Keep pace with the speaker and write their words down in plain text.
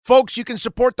Folks, you can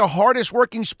support the hardest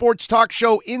working sports talk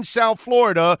show in South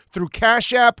Florida through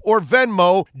Cash App or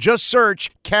Venmo. Just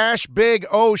search Cash Big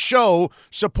O Show.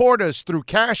 Support us through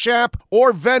Cash App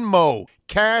or Venmo.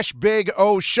 Cash Big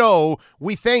O Show.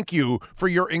 We thank you for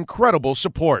your incredible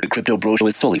support. The Crypto Bro Show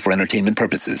is solely for entertainment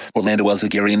purposes. Orlando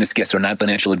El-Zagari and his guests are not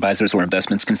financial advisors or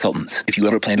investments consultants. If you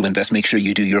ever plan to invest, make sure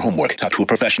you do your homework, talk to a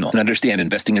professional, and understand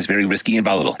investing is very risky and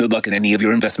volatile. Good luck in any of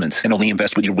your investments, and only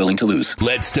invest what you're willing to lose.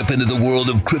 Let's step into the world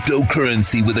of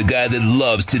cryptocurrency with a guy that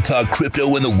loves to talk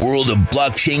crypto in the world of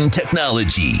blockchain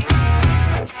technology.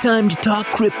 It's time to talk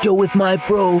crypto with my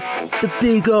bro, the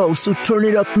Big O, so turn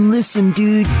it up and listen,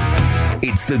 dude.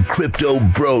 It's the Crypto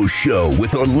Bro Show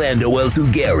with Orlando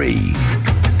El-Zagari.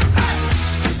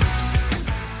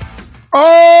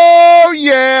 Oh,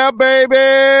 yeah, baby.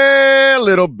 A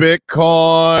little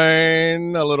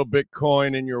Bitcoin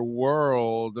in your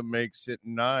world makes it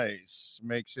nice,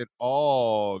 makes it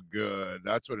all good.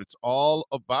 That's what it's all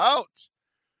about.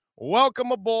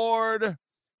 Welcome aboard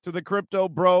to the Crypto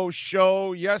Bro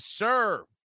Show. Yes, sir.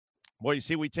 Well, you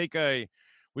see, we take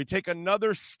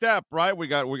another step, right? We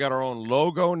got our own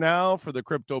logo now for the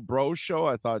Crypto Bro Show.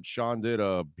 I thought Sean did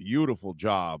a beautiful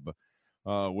job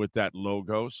with that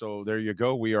logo. So there you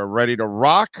go. We are ready to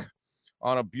rock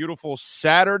on a beautiful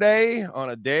Saturday,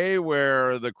 on a day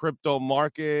where the crypto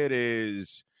market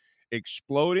is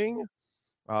exploding.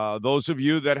 Those of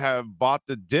you that have bought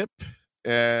the dip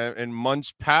in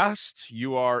months past,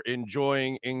 you are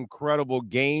enjoying incredible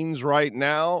gains right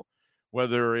now.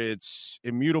 Whether it's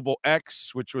Immutable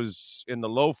X, which was in the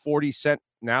low 40 cent,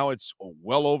 now it's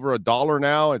well over $1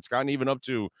 now. It's gotten even up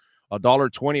to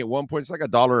 $1.20 at one point. It's like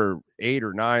 $1.08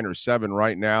 or $1.09 or $1.07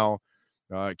 right now.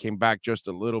 It came back just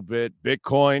a little bit.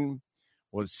 Bitcoin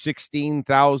was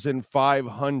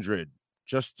 16,500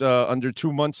 just under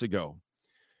 2 months ago.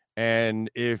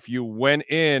 And if you went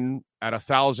in at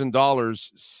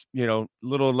 $1,000, a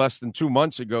little less than 2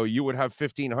 months ago, you would have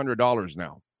 $1,500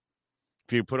 now.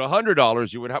 If you put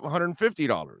 $100, you would have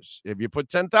 $150. If you put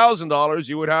 $10,000,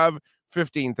 you would have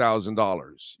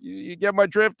 $15,000. You get my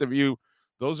drift.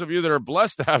 Those of you that are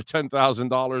blessed to have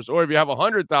 $10,000, or if you have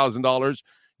 $100,000,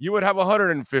 you would have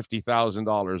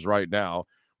 $150,000 right now,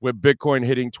 with Bitcoin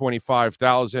hitting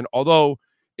 25,000. Although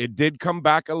it did come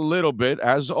back a little bit,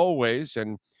 as always.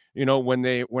 And when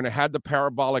it had the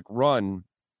parabolic run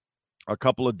a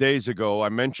couple of days ago, I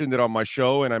mentioned it on my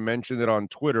show, and I mentioned it on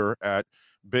Twitter at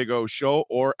Big O Show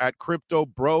or at Crypto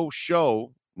Bro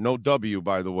Show, no W,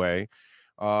 by the way.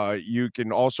 You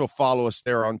can also follow us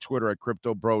there on Twitter at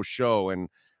Crypto Bro Show, and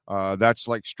that's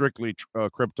like strictly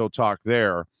crypto talk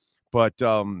there. But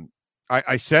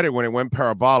I said it when it went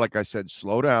parabolic. I said,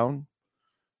 slow down.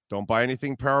 Don't buy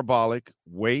anything parabolic.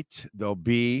 Wait. There'll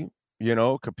be,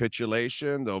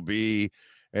 capitulation. There'll be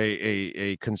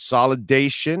a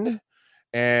consolidation.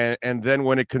 And then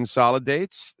when it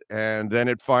consolidates and then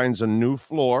it finds a new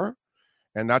floor,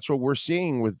 and that's what we're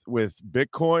seeing with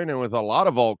Bitcoin and with a lot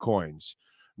of altcoins.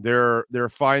 They're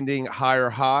finding higher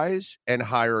highs and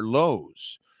higher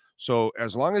lows. So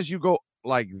as long as you go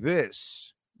like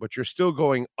this, but you're still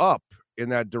going up in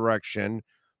that direction,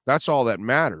 that's all that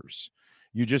matters.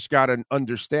 You just got to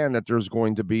understand that there's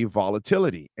going to be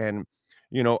volatility. And,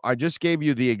 I just gave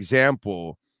you the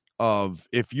example of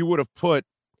if you would have put,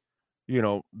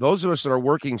 those of us that are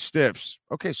working stiffs,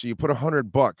 okay, so you put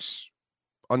 $100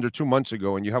 under 2 months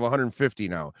ago and you have 150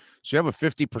 now. So you have a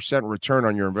 50% return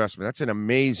on your investment. That's an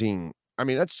amazing,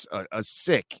 that's a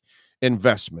sick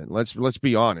investment. Let's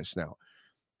be honest now.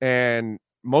 And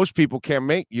most people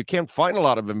you can't find a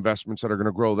lot of investments that are going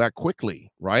to grow that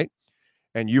quickly, right?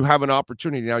 And you have an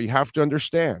opportunity. Now you have to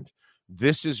understand,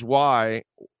 this is why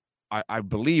I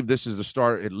believe this is the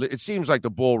start. It seems like the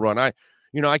bull run. I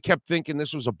kept thinking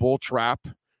this was a bull trap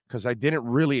because I didn't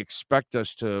really expect I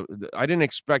didn't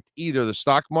expect either the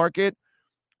stock market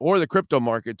or the crypto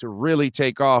market to really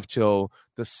take off till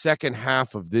the second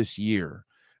half of this year.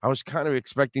 I was kind of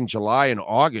expecting July and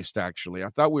August, actually. I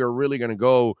thought we were really going to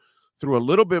go through a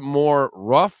little bit more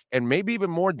rough and maybe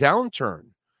even more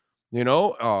downturn,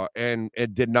 and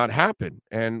it did not happen.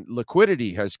 And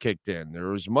liquidity has kicked in. There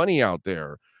was money out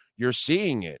there. You're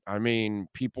seeing it.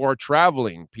 People are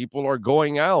traveling. People are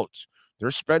going out. They're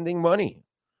spending money.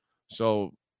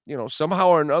 So, somehow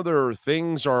or another,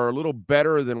 things are a little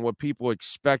better than what people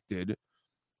expected.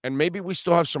 And maybe we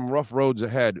still have some rough roads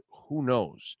ahead. Who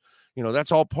knows?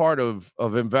 That's all part of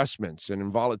investments and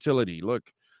in volatility.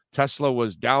 Look, Tesla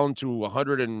was down to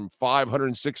 $105,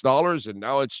 $106, and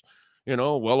now it's,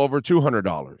 well over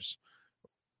 $200.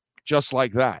 Just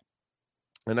like that.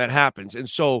 And that happens. And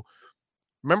so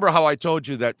Remember how I told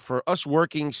you that for us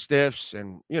working stiffs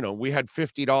and, we had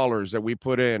 $50 that we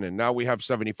put in and now we have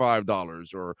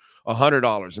 $75 or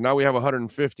 $100 and now we have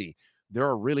 150. There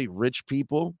are really rich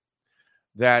people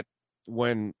that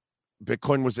when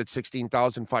Bitcoin was at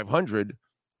 16,500,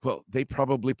 well, they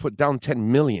probably put down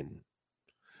 10 million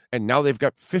and now they've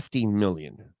got 15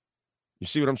 million. You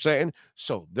see what I'm saying?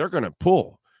 So they're going to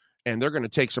pull and they're going to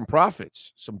take some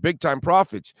profits, some big time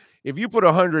profits. If you put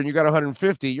 100 and you got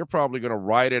 150, you're probably going to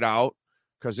ride it out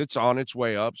because it's on its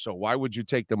way up. So why would you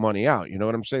take the money out? You know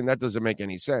what I'm saying? That doesn't make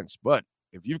any sense. But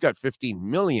if you've got 15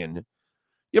 million,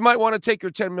 you might want to take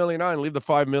your 10 million out and leave the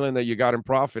 5 million that you got in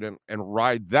profit and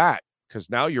ride that, because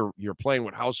now you're playing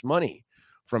with house money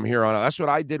from here on out. That's what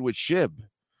I did with SHIB.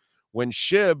 When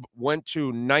SHIB went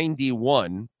to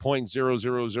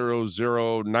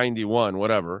 91.0000091,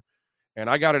 whatever, and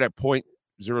I got it at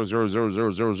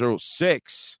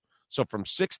 0.0000006. So from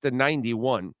 6 to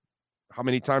 91, how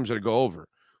many times did it go over?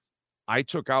 I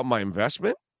took out my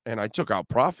investment and I took out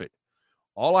profit.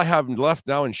 All I have left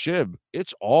now in SHIB,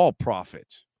 it's all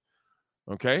profit.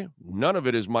 Okay? None of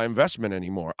it is my investment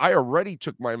anymore. I already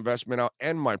took my investment out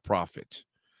and my profit.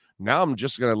 Now I'm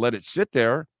just going to let it sit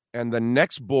there, and the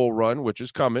next bull run, which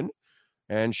is coming,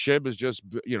 and SHIB is just,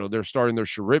 they're starting their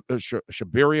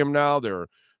Shibarium now. They're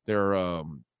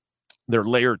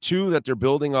layer 2 that they're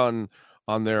building on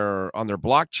their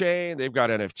blockchain. They've got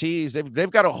NFTs.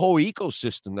 They've got a whole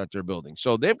ecosystem that they're building.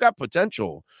 So they've got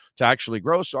potential to actually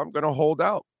grow. So I'm going to hold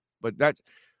out. But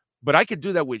I could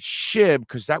do that with SHIB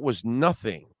because that was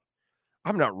nothing.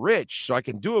 I'm not rich, so I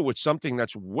can do it with something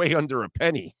that's way under a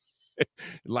penny.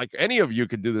 Like any of you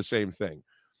could do the same thing.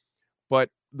 But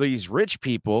these rich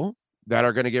people that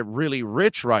are going to get really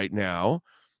rich right now,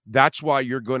 that's why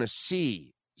you're going to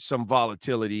see some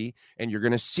volatility and you're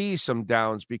going to see some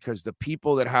downs, because the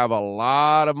people that have a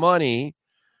lot of money,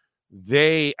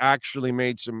 they actually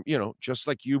made some, just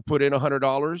like you put in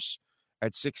 $100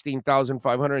 at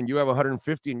 16,500 and you have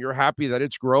 150 and you're happy that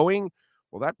it's growing.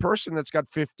 Well, that person that's got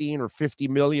 15 or 50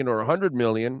 million or 100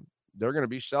 million, they're going to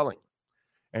be selling.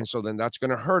 And so then that's going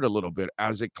to hurt a little bit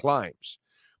as it climbs.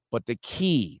 But the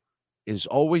key is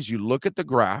always you look at the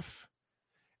graph,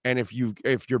 and if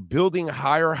you're building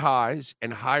higher highs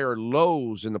and higher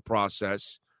lows in the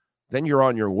process, then you're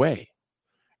on your way.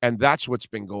 And that's what's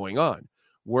been going on.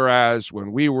 Whereas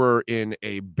when we were in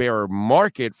a bear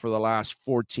market for the last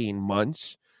 14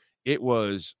 months, it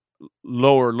was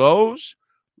lower lows,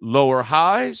 lower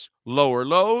highs, lower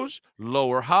lows,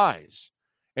 lower highs.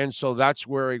 And so that's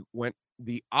where it went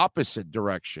the opposite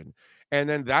direction. And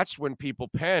then that's when people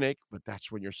panic, but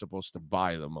that's when you're supposed to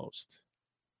buy the most.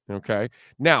 Okay.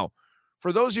 Now,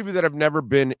 for those of you that have never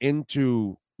been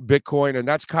into Bitcoin, and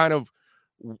that's kind of,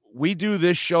 we do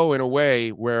this show in a way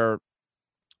where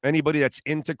anybody that's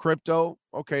into crypto,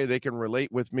 okay, they can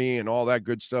relate with me and all that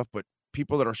good stuff. But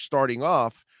people that are starting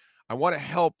off, I want to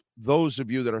help those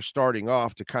of you that are starting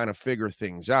off to kind of figure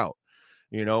things out,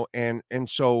 and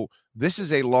so this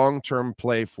is a long-term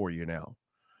play for you now.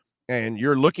 And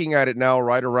you're looking at it now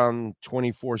right around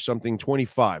 24 something,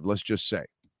 25, let's just say.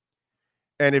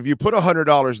 And if you put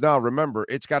 $100 now, remember,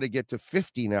 it's got to get to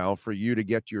 50 now for you to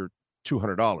get your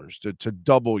 $200 to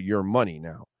double your money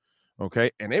now.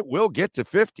 Okay. And it will get to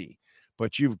 50,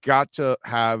 but you've got to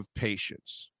have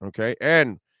patience. Okay.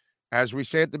 And as we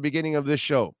say at the beginning of this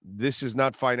show, this is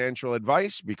not financial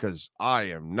advice, because I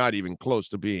am not even close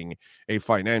to being a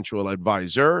financial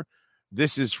advisor.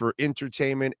 This is for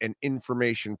entertainment and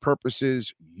information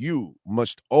purposes. You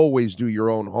must always do your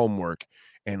own homework.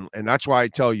 And that's why I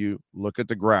tell you, look at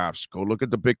the graphs, go look at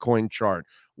the Bitcoin chart.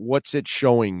 What's it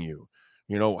showing you?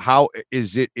 How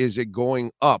is it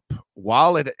going up?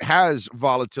 While it has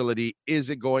volatility, is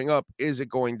it going up? Is it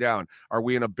going down? Are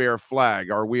we in a bear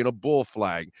flag? Are we in a bull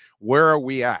flag? Where are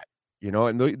we at?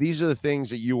 And these are the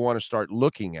things that you want to start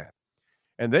looking at.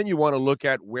 And then you want to look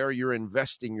at where you're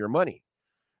investing your money,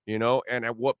 and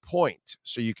at what point,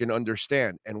 so you can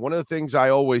understand. And one of the things I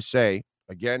always say,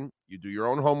 again, you do your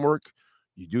own homework,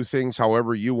 you do things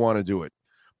however you want to do it.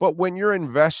 But when you're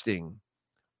investing,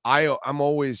 I'm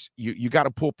always, you got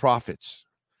to pull profits.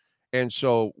 And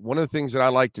so one of the things that I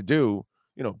like to do,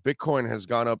 Bitcoin has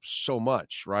gone up so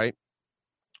much, right?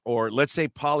 Or let's say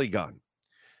Polygon.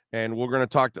 And we're going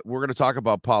to talk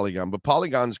about Polygon, but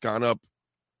Polygon's gone up,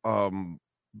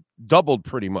 doubled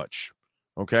pretty much.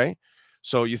 Okay.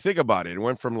 So you think about it. It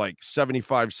went from like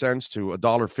 75 cents to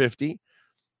 $1.50.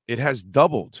 It has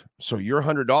doubled. So your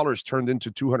 $100 turned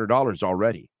into $200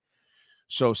 already.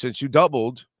 So since you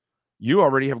doubled, you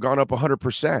already have gone up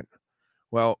 100%.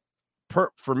 Well,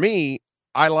 for me,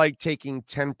 I like taking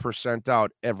 10%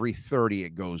 out every 30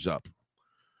 it goes up.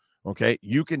 Okay.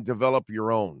 You can develop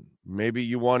your own. Maybe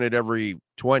you want it every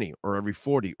 20 or every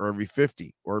 40 or every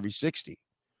 50 or every 60.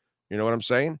 You know what I'm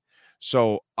saying?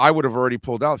 So I would have already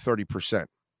pulled out 30%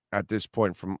 at this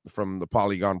point from the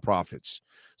Polygon profits.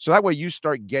 So that way you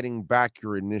start getting back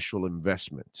your initial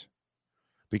investment,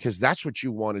 because that's what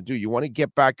you want to do. You want to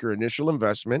get back your initial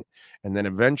investment and then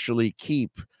eventually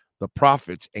keep the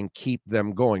profits and keep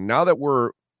them going. Now that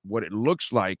what it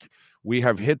looks like, we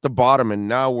have hit the bottom and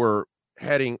now we're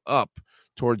heading up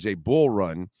towards a bull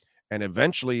run, and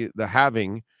eventually the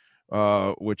halving,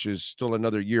 which is still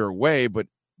another year away, but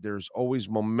there's always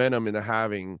momentum in the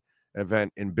halving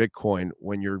event in Bitcoin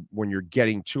when you're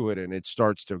getting to it and it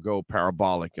starts to go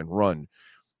parabolic and run.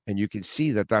 And you can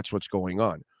see that that's what's going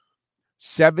on.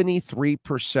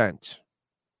 73%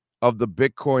 of the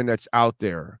Bitcoin that's out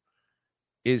there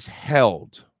is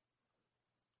held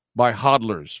by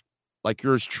hodlers like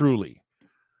yours truly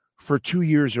for 2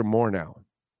 years or more now.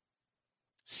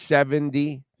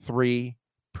 73%.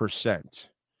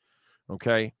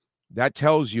 Okay. That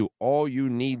tells you all you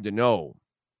need to know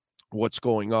what's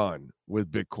going on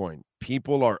with Bitcoin.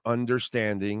 People are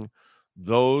understanding.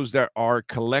 Those that are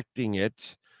collecting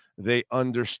it, they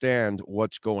understand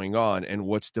what's going on and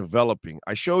what's developing.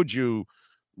 I showed you,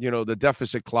 the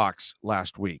deficit clocks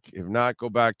last week. If not, go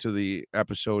back to the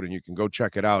episode and you can go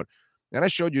check it out. And I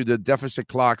showed you the deficit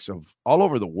clocks of all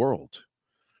over the world,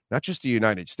 not just the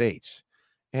United States.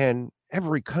 And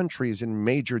every country is in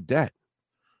major debt.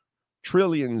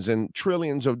 Trillions and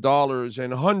trillions of dollars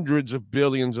and hundreds of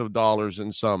billions of dollars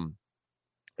in some.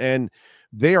 And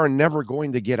they are never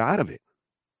going to get out of it.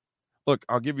 Look,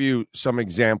 I'll give you some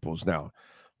examples now.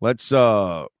 Let's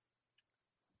load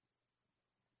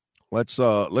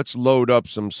up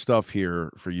some stuff here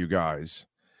for you guys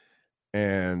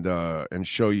and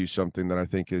show you something that I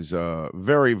think is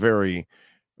very, very,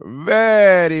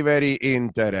 very, very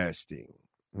interesting.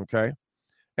 Okay.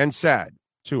 And sad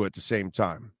too at the same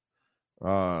time.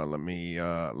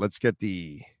 Let's get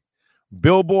the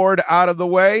billboard out of the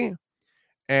way.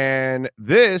 And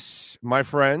this, my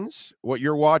friends, what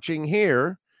you're watching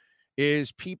here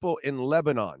is people in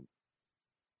Lebanon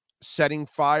setting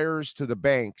fires to the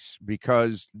banks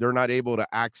because they're not able to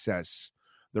access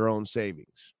their own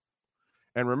savings.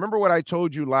 And remember what I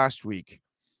told you last week.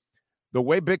 The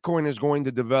way Bitcoin is going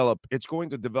to develop, it's going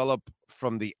to develop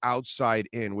from the outside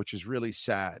in, which is really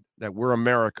sad that we're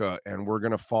America and we're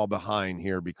going to fall behind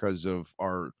here because of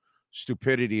our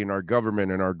stupidity and our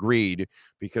government and our greed,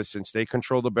 because since they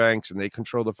control the banks and they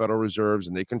control the Federal Reserves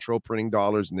and they control printing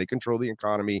dollars and they control the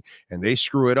economy and they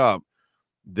screw it up,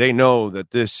 they know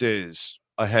that this is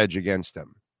a hedge against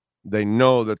them. They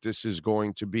know that this is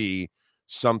going to be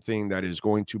something that is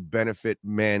going to benefit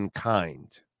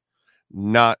mankind,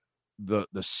 not the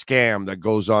scam that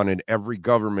goes on in every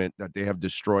government that they have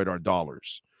destroyed our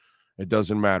dollars. It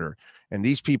doesn't matter. And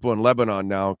these people in Lebanon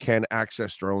now can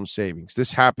access their own savings.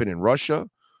 This happened in Russia.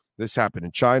 This happened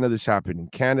in China. This happened in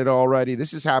Canada already.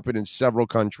 This has happened in several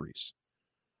countries.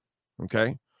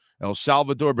 Okay. El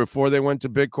Salvador, before they went to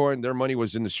Bitcoin, their money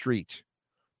was in the street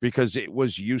because it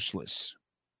was useless.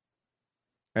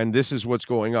 And this is what's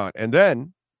going on. And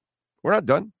then we're not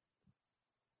done.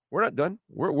 We're not done.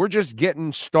 We're just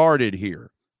getting started here.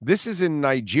 This is in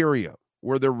Nigeria,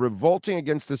 where they're revolting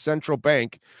against the central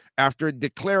bank after it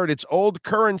declared its old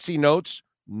currency notes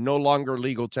no longer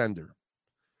legal tender.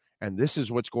 And this is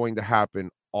what's going to happen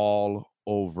all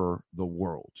over the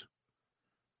world.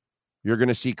 You're going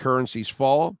to see currencies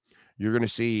fall. You're going to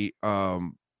see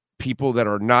people that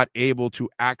are not able to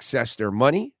access their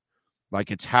money,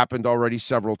 like it's happened already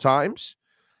several times,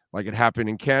 like it happened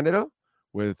in Canada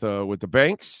with the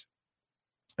banks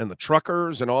and the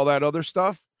truckers and all that other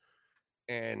stuff.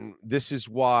 And this is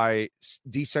why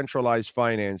decentralized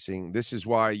financing, this is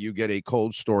why you get a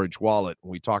cold storage wallet.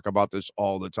 We talk about this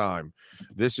all the time.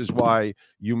 This is why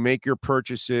you make your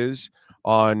purchases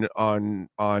on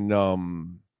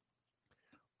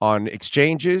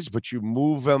exchanges, but you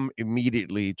move them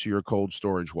immediately to your cold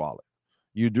storage wallet.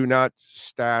 You do not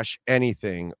stash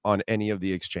anything on any of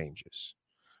the exchanges.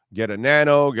 Get a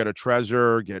Nano, get a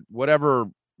Trezor, get whatever,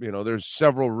 there's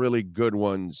several really good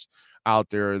ones out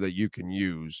there that you can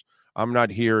use. I'm not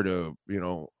here to,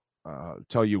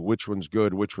 tell you which one's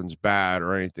good, which one's bad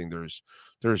or anything. There's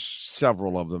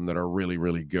several of them that are really,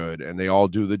 really good, and they all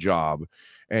do the job.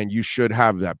 And you should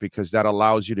have that because that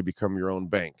allows you to become your own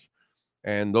bank.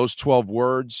 And those 12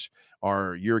 words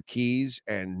are your keys,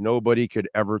 and nobody could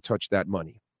ever touch that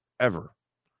money, ever.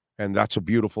 And that's a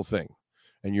beautiful thing.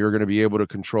 And you're going to be able to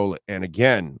control it. And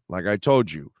again, like I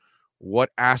told you,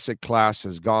 what asset class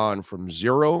has gone from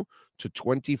 0 to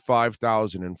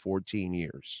 25,000 in 14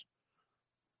 years?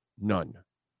 None.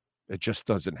 It just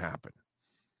doesn't happen.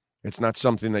 It's not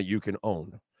something that you can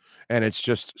own. And it's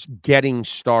just getting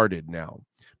started now,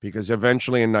 because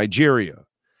eventually in Nigeria,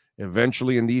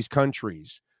 eventually in these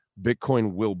countries,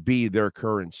 Bitcoin will be their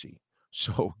currency.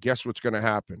 So guess what's going to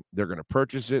happen? They're going to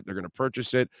purchase it. They're going to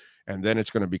purchase it. And then it's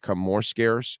going to become more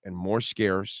scarce and more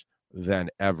scarce than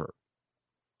ever.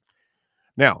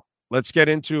 Now, let's get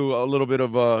into a little bit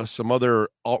of some other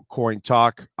altcoin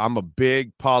talk. I'm a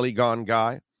big Polygon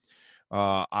guy.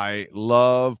 I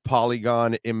love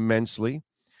Polygon immensely.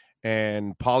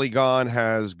 And Polygon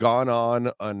has gone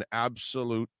on an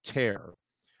absolute tear.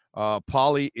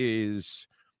 Poly is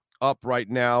up right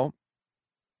now.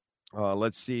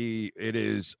 Let's see. It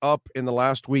is up in the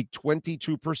last week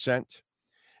 22%.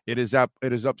 It is up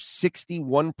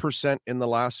 61% in the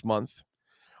last month.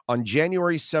 On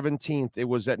January 17th, it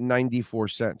was at 94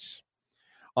 cents.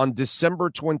 On December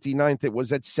 29th, it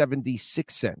was at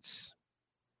 76 cents.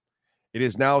 It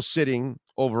is now sitting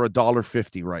over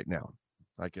 $1.50 right now.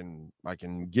 I can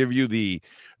give you the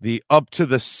up to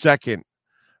the second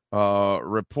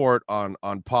report on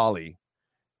Poly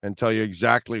and tell you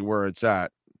exactly where it's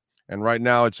at. And right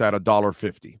now it's at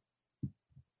 $1.50.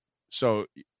 So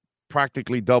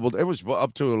practically doubled. It was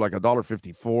up to like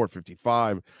 $1.54,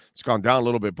 55. It's gone down a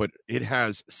little bit, but it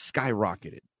has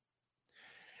skyrocketed.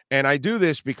 And I do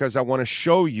this because I want to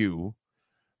show you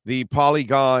the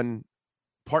Polygon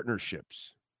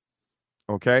partnerships.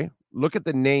 Okay? Look at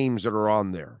the names that are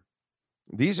on there.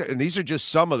 These are just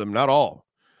some of them, not all.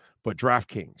 But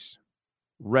DraftKings,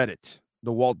 Reddit,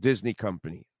 the Walt Disney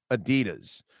Company,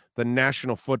 Adidas, the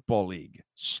National Football League,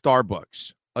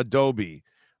 Starbucks, Adobe,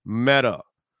 Meta.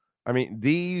 I mean,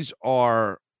 these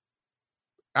are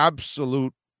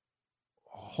absolute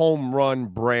home run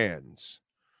brands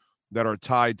that are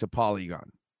tied to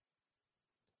Polygon.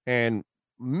 And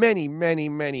many, many,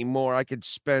 many more. I can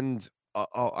spend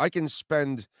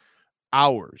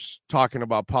hours talking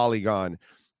about Polygon.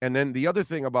 And then the other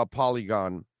thing about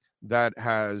Polygon that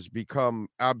has become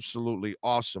absolutely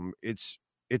awesome, it's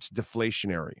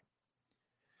deflationary.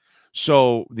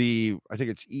 So I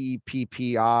think it's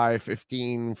EPPI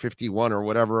 1551 or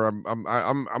whatever.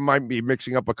 I might be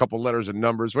mixing up a couple letters and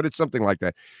numbers, but it's something like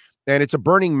that. And it's a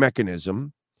burning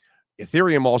mechanism.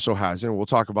 Ethereum also has it, and we'll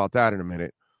talk about that in a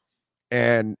minute.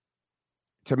 And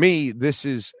to me,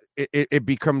 it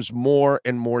becomes more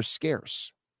and more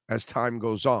scarce as time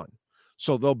goes on.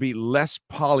 So there'll be less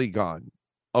Polygon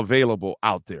available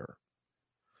out there.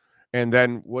 And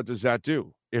then what does that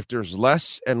do? If there's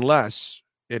less and less,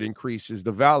 it increases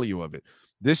the value of it.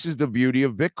 This is the beauty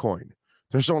of Bitcoin.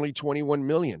 There's only 21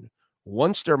 million.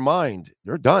 Once they're mined,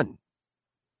 they're done.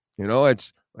 You know,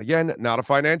 it's, again, not a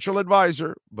financial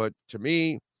advisor, but to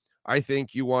me, I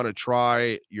think you want to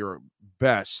try your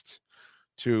best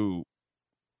to,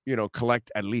 collect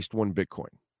at least one Bitcoin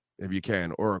if you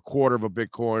can, or a quarter of a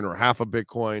Bitcoin or half a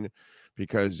Bitcoin,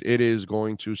 because it is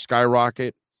going to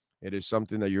skyrocket. It is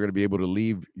something that you're going to be able to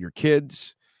leave your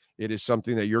kids. It is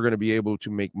something that you're going to be able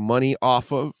to make money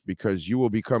off of, because you will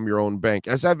become your own bank.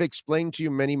 As I've explained to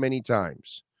you many, many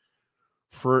times,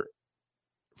 for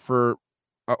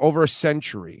over a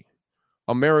century,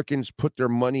 Americans put their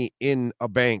money in a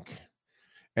bank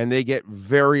and they get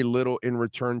very little in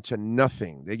return to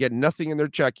nothing. They get nothing in their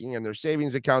checking, and their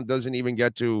savings account doesn't even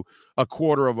get to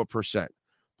 0.25%.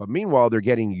 But meanwhile, they're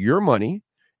getting your money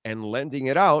and lending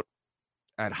it out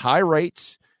at high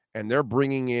rates, and they're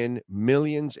bringing in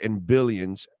millions and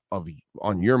billions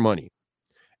on your money.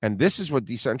 And this is what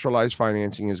decentralized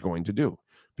financing is going to do,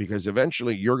 because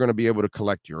eventually you're going to be able to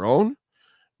collect your own,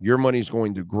 your money's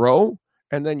going to grow,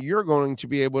 and then you're going to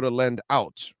be able to lend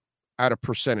out at a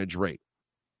percentage rate.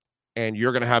 And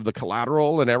you're going to have the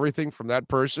collateral and everything from that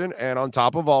person. And on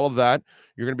top of all of that,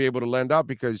 you're going to be able to lend out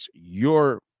because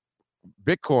your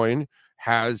Bitcoin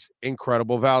has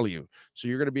incredible value. So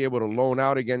you're going to be able to loan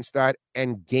out against that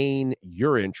and gain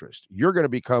your interest. You're going to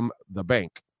become the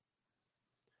bank.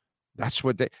 That's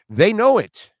what they know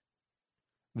it.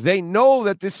 They know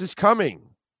that this is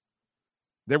coming.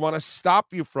 They want to stop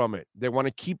you from it. They want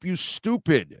to keep you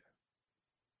stupid.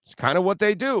 It's kind of what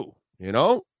they do,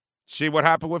 See what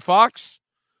happened with Fox?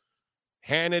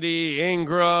 Hannity,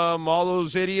 Ingram, all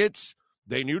those idiots.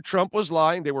 They knew Trump was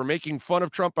lying. They were making fun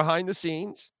of Trump behind the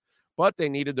scenes, but they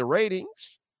needed the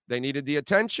ratings. They needed the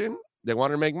attention. They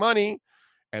wanted to make money,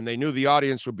 and they knew the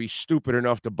audience would be stupid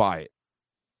enough to buy it.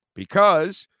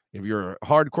 Because if you're a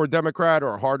hardcore Democrat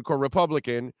or a hardcore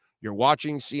Republican, you're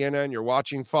watching CNN, you're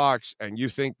watching Fox, and you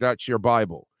think that's your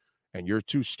Bible. And you're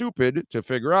too stupid to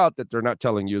figure out that they're not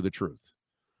telling you the truth.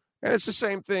 And it's the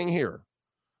same thing here.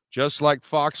 Just like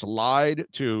Fox lied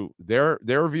to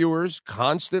their viewers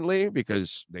constantly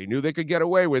because they knew they could get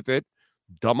away with it,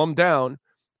 dumb them down.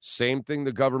 Same thing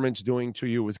the government's doing to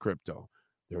you with crypto.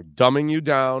 They're dumbing you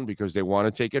down because they want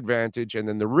to take advantage. And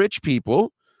then the rich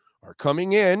people are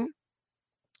coming in,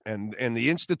 and the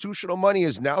institutional money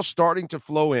is now starting to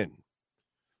flow in.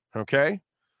 Okay?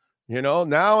 You know,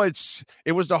 now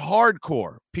it was the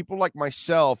hardcore people like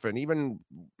myself and even,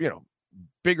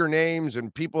 bigger names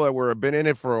and people that have been in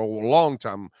it for a long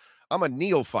time. I'm a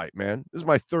neophyte, man. This is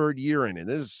my third year in it.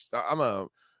 I'm a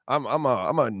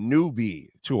newbie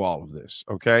to all of this.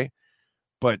 Okay.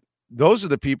 But those are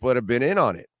the people that have been in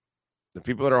on it. The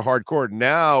people that are hardcore.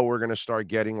 Now we're going to start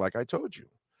getting, like I told you,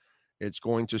 it's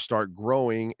going to start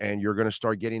growing, and you're going to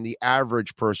start getting the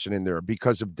average person in there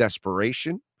because of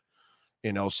desperation.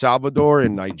 In El Salvador,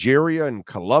 in Nigeria, in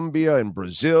Colombia, in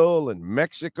Brazil, in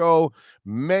Mexico,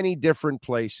 many different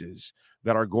places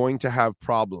that are going to have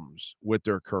problems with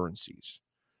their currencies.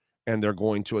 And they're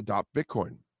going to adopt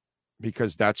Bitcoin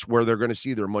because that's where they're going to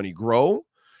see their money grow,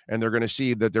 and they're going to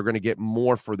see that they're going to get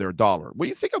more for their dollar. Well,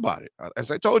 you think about it.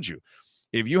 As I told you,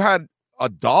 if you had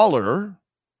 $1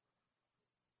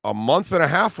 a month and a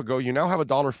half ago, you now have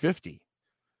 $1.50.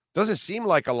 Doesn't seem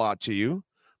like a lot to you,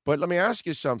 but let me ask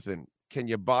you something. Can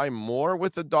you buy more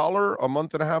with $1 a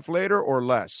month and a half later or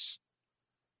less?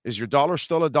 Is your dollar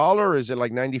still $1 or is it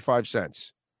like 95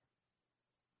 cents?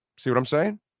 See what I'm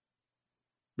saying?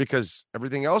 Because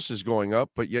everything else is going up,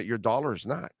 but yet your dollar is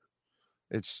not.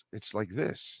 It's like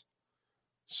this.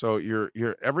 So your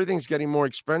everything's getting more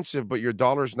expensive, but your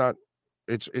dollar's not.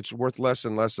 It's worth less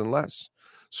and less and less.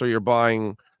 So you're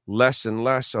buying less and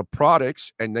less of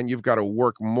products, and then you've got to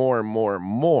work more and more and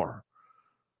more.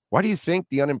 Why do you think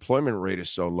the unemployment rate is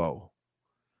so low?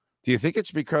 Do you think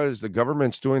it's because the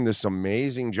government's doing this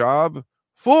amazing job?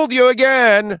 Fooled you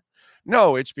again.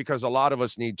 No, it's because a lot of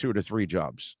us need 2 to 3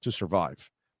 jobs to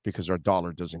survive because our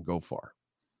dollar doesn't go far.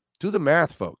 Do the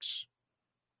math, folks.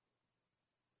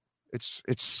 It's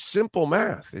simple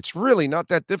math. It's really not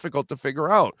that difficult to figure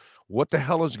out what the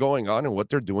hell is going on and what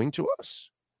they're doing to us.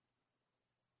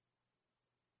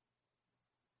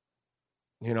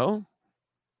 You know?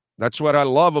 That's what I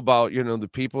love about, the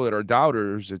people that are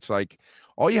doubters. It's like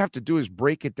all you have to do is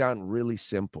break it down really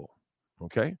simple.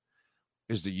 Okay.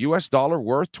 Is the US dollar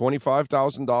worth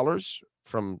 $25,000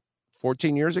 from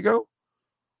 14 years ago?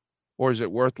 Or is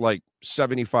it worth like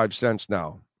 75 cents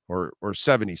now or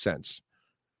 70 cents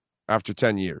after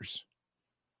 10 years?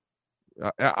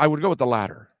 I would go with the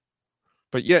latter.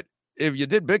 But yet, if you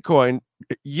did Bitcoin,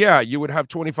 yeah, you would have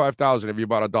 25,000 if you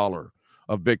bought $1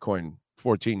 of Bitcoin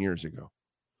 14 years ago.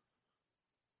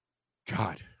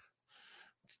 God,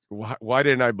 why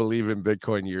didn't I believe in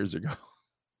Bitcoin years ago?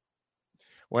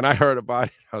 When I heard about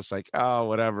it, I was like, oh,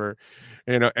 whatever,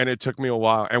 and it took me a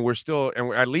while, and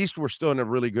at least we're still in a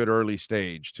really good early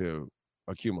stage to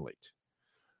accumulate,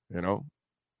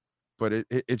 but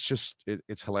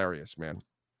it's hilarious, man.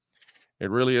 It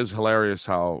really is hilarious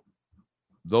how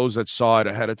those that saw it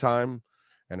ahead of time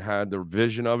and had the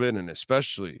vision of it, and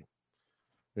especially,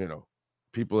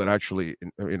 people that actually,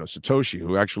 Satoshi,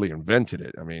 who actually invented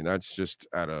it. I mean, that's just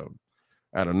at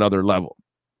another level.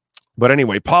 But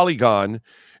anyway, Polygon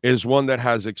is one that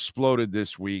has exploded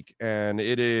this week, and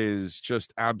it is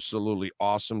just absolutely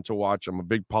awesome to watch. I'm a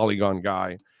big Polygon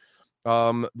guy.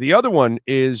 The other one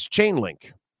is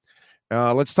Chainlink.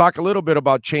 Let's talk a little bit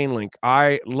about Chainlink.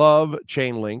 I love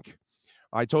Chainlink.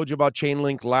 I told you about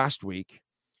Chainlink last week,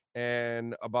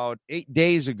 and about 8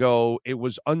 days ago, it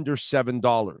was under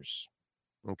 $7.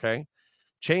 Okay.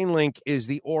 Chainlink is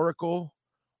the oracle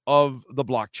of the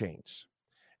blockchains.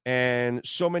 And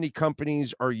so many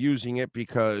companies are using it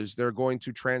because they're going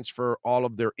to transfer all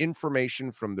of their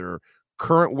information from their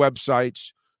current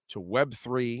websites to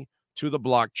Web3 to the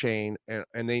blockchain.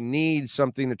 And they need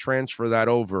something to transfer that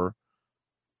over.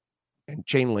 And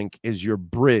Chainlink is your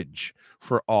bridge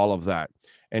for all of that.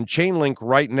 And Chainlink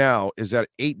right now is at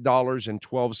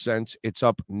 $8.12. It's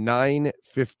up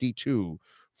 $9.52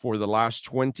 for the last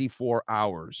 24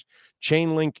 hours.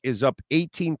 Chainlink is up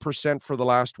 18% for the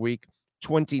last week,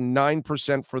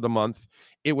 29% for the month.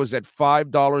 It was at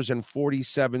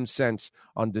 $5.47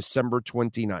 on December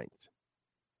 29th.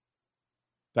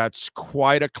 That's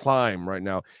quite a climb right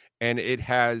now, and it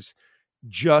has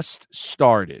just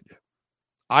started.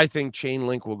 I think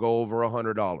Chainlink will go over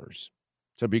 $100,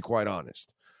 to be quite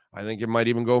honest. I think it might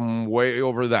even go way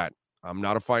over that. I'm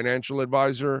not a financial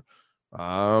advisor.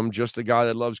 I'm just a guy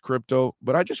that loves crypto,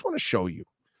 but I just want to show you.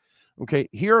 Okay,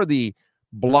 here are the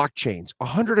blockchains,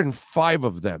 105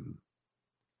 of them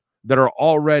that are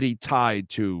already tied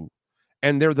to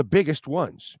And they're the biggest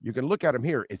ones. You can look at them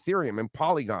here: Ethereum and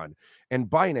Polygon and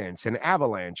Binance and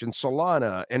Avalanche and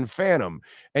Solana and Phantom.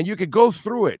 And you could go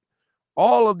through it.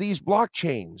 All of these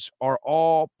blockchains are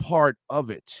all part of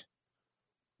it.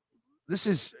 This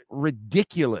is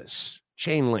ridiculous.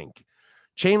 Chainlink.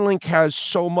 Chainlink has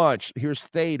so much. Here's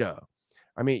Theta.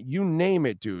 I mean, you name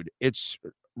it, dude. It's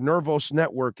Nervos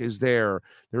Network is there.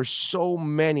 There's so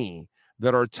many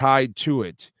that are tied to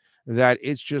it that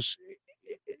it's just,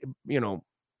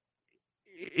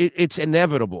 it's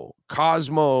inevitable.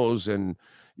 Cosmos, and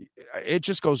it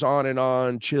just goes on and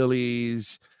on.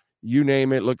 Chili's, you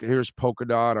name it. Look, here's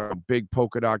Polkadot. I'm a big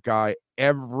Polkadot guy.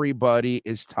 Everybody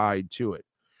is tied to it.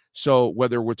 So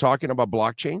whether we're talking about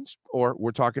blockchains or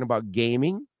we're talking about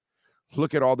gaming,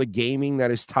 look at all the gaming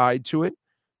that is tied to it.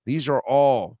 These are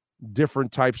all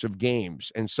different types of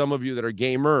games. And some of you that are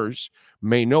gamers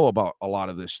may know about a lot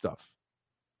of this stuff.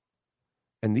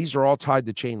 And these are all tied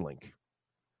to Chainlink.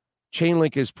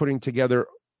 Chainlink is putting together,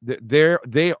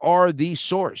 they are the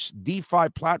source, DeFi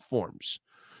platforms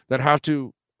that have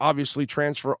to obviously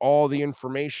transfer all the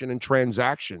information and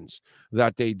transactions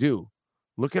that they do.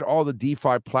 Look at all the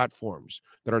DeFi platforms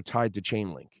that are tied to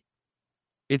Chainlink.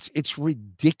 It's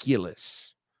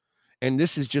ridiculous. And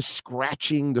this is just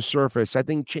scratching the surface. I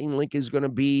think Chainlink is going to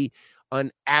be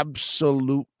an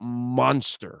absolute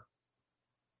monster.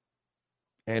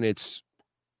 And it's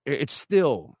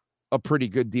still a pretty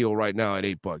good deal right now at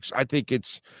 $8. I think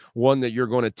it's one that you're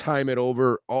going to time it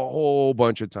over a whole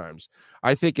bunch of times.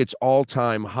 I think its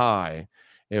all-time high,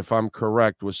 if I'm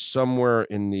correct, was somewhere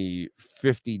in the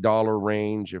 $50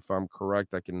 range. If I'm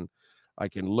correct, I can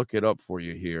look it up for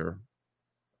you here.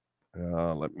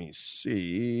 Let me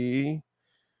see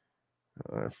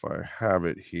if I have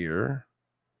it here.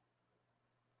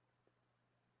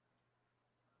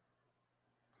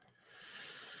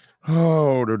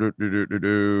 Oh, let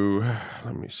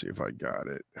me see if I got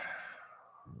it.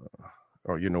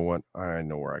 Oh, you know what? I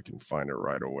know where I can find it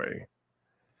right away.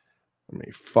 Let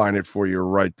me find it for you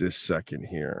right this second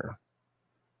here.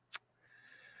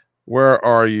 Where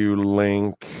are you,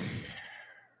 Link?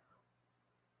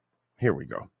 Here we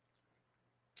go.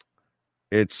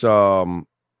 Its all-time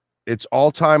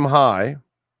high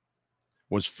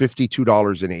was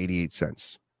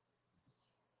 $52.88.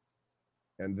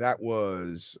 And that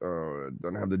was,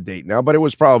 don't have the date now, but it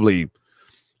was probably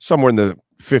somewhere in the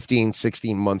 15,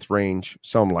 16 month range,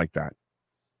 something like that.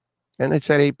 And it's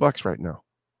at $8 right now.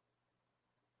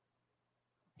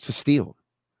 It's a steal.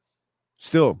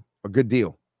 Still a good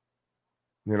deal.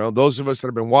 You know, those of us that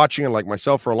have been watching it, like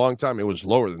myself, for a long time, it was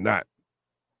lower than that.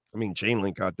 I mean,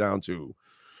 Chainlink got down to,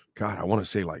 God, I want to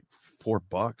say like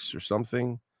 $4 or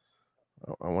something.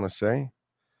 I want to say.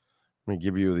 Let me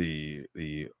give you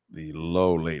the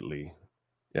low lately.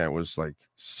 Yeah, it was like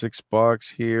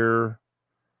 $6 here.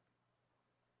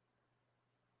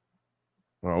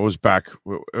 Well, it was back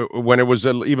when it was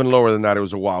even lower than that. It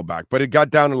was a while back, but it got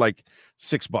down to like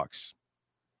 $6,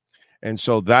 and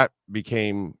so that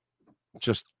became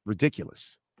just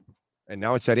ridiculous. And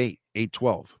now it's at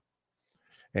 $8.12.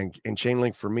 And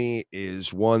Chainlink for me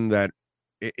is one that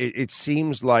it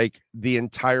seems like the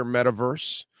entire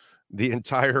metaverse, the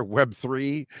entire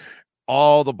Web3,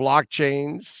 all the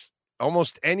blockchains,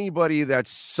 almost anybody that's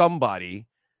somebody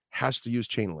has to use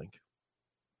Chainlink.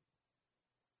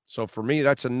 So for me,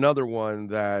 that's another one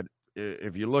that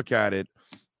if you look at it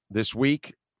this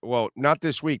week, well, not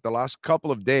this week, the last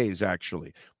couple of days,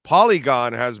 actually,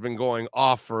 Polygon has been going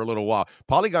off for a little while.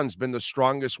 Polygon's been the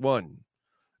strongest one,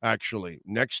 actually,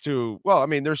 next to, well, I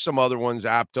mean, there's some other ones.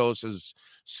 Aptos has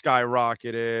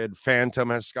skyrocketed. Phantom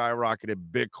has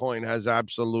skyrocketed. Bitcoin has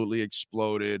absolutely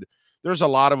exploded. There's a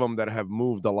lot of them that have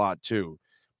moved a lot too.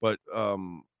 But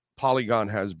Polygon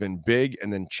has been big,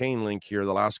 and then Chainlink here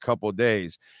the last couple of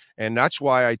days. And that's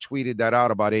why I tweeted that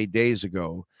out about 8 days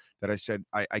ago, that I said,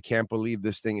 I can't believe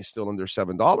this thing is still under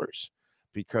 $7,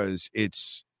 because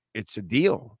it's a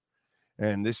deal.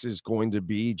 And this is going to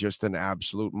be just an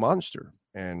absolute monster.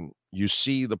 And you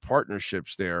see the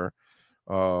partnerships there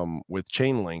with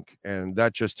Chainlink, and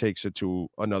that just takes it to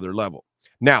another level.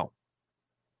 Now,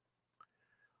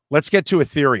 let's get to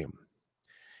Ethereum.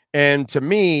 And to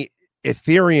me,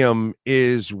 Ethereum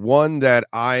is one that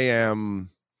I'm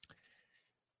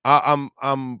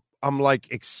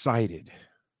like excited.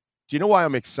 Do you know why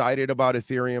I'm excited about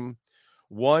Ethereum?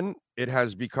 One, it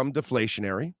has become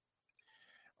deflationary.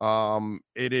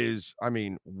 It is, I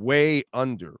mean, way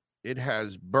under. It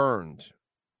has burned.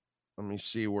 Let me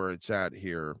see where it's at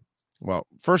here. Well,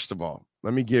 first of all,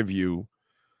 let me give you,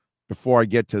 before I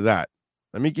get to that,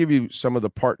 let me give you some of the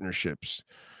partnerships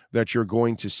that you're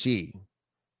going to see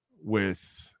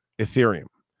with Ethereum.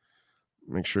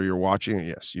 Make sure you're watching it.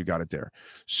 Yes, you got it there.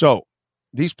 So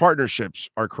these partnerships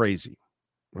are crazy.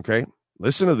 Okay.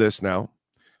 Listen to this now.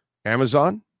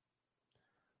 Amazon,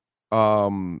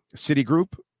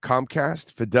 Citigroup,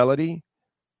 Comcast, Fidelity,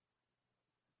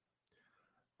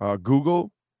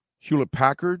 Google,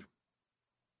 Hewlett-Packard,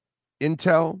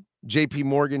 Intel, JP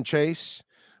Morgan Chase,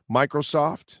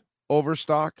 Microsoft,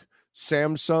 Overstock,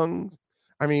 Samsung.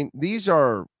 I mean, these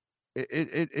are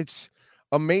it's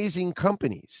amazing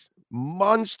companies,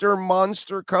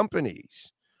 monster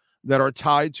companies that are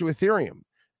tied to Ethereum.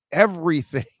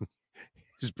 Everything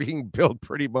is being built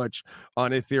pretty much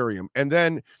on Ethereum. And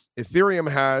then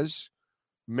Ethereum has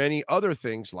many other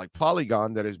things like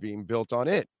Polygon that is being built on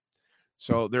it.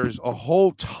 So there's a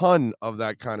whole ton of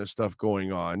that kind of stuff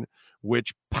going on,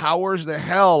 which powers the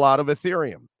hell out of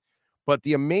Ethereum. But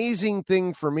the amazing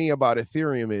thing for me about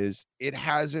Ethereum is it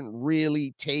hasn't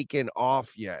really taken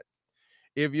off yet.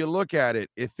 If you look at it,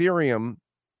 Ethereum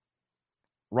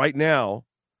right now,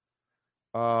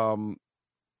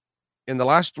 in the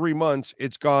last 3 months,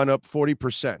 it's gone up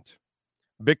 40%.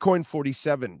 Bitcoin,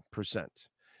 47%.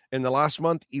 In the last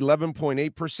month,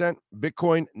 11.8%.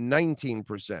 Bitcoin,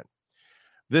 19%.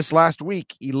 This last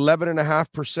week,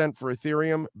 11.5% for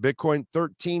Ethereum. Bitcoin,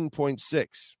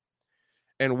 13.6%.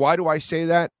 And why do I say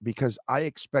that? Because I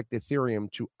expect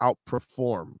Ethereum to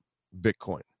outperform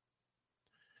Bitcoin.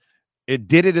 It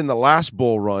did it in the last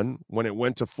bull run when it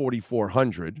went to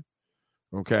 4,400.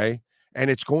 Okay. And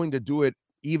it's going to do it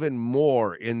even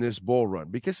more in this bull run,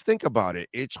 because think about it.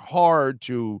 It's hard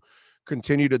to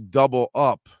continue to double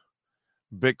up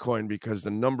Bitcoin because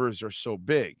the numbers are so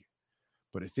big,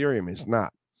 but Ethereum is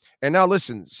not. And now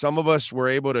listen, some of us were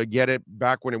able to get it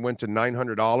back when it went to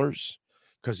 $900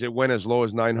 because it went as low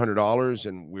as $900,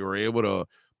 and we were able to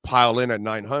pile in at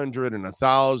 900 and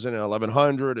 1,000 and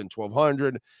 1,100 and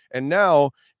 1,200. And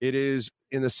now it is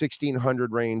in the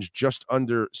 1,600 range, just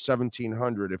under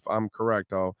 1,700. If I'm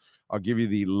correct, I'll give you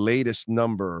the latest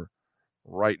number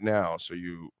right now, so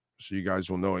you guys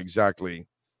will know exactly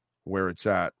where it's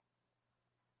at.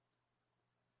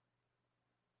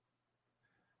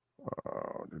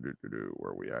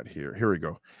 Where are we at here? Here we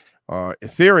go.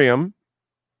 Ethereum,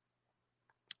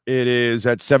 it is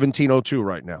at 1,702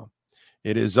 right now.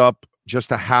 It is up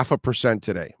just 0.5%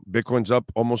 today. Bitcoin's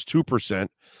up almost 2%,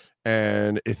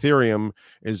 and Ethereum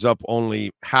is up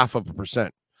only 0.5%.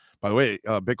 By the way,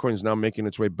 Bitcoin is now making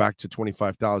its way back to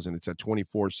 25,000. It's at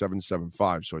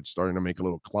 24,775, so it's starting to make a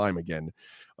little climb again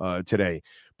today.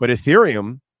 But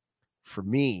Ethereum, for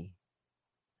me,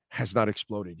 has not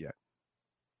exploded yet.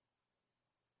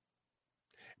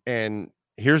 And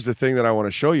here's the thing that I want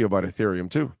to show you about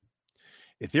Ethereum too.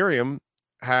 Ethereum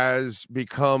has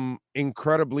become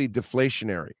incredibly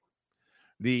deflationary.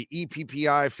 The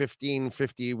EPPI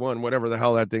 1551, whatever the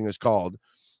hell that thing is called,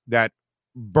 that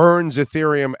burns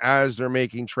Ethereum as they're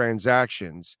making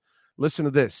transactions. Listen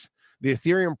to this. The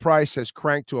Ethereum price has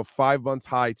cranked to a 5-month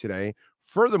high today.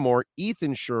 Furthermore, ETH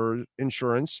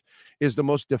insurance is the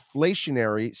most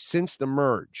deflationary since the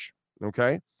merge.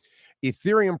 Okay.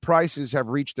 Ethereum prices have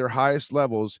reached their highest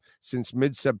levels since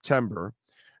mid-September.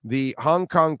 The Hong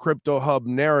Kong crypto hub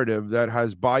narrative that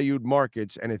has bayoued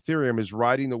markets, and Ethereum is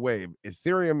riding the wave.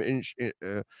 Ethereum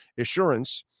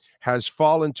insurance has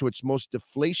fallen to its most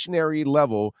deflationary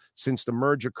level since the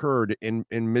merge occurred in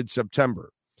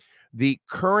mid-September. The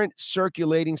current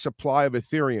circulating supply of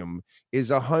Ethereum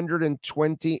is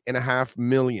 120.5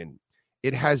 million.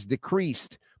 It has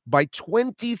decreased by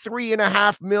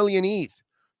 23.5 million ETH,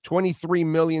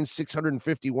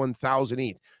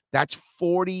 23,651,000 ETH. That's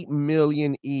 40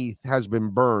 million ETH has been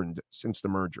burned since the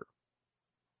merger.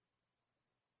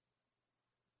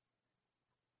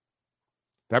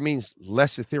 That means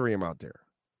less Ethereum out there,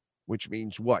 which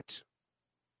means what?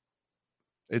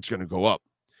 It's going to go up.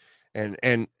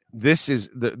 And this is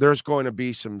there's going to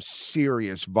be some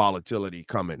serious volatility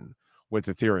coming with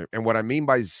Ethereum. And what I mean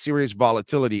by serious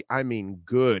volatility, I mean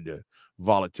good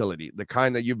volatility, the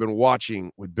kind that you've been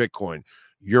watching with Bitcoin.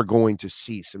 You're going to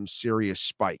see some serious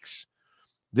spikes.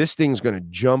 This thing's going to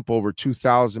jump over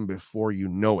 2,000 before you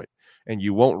know it, and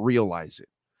you won't realize it.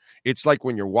 It's like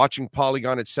when you're watching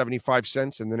Polygon at 75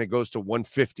 cents and then it goes to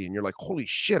 150 and you're like, holy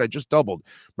shit, I just doubled.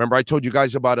 Remember, I told you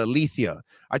guys about Alethea.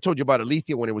 I told you about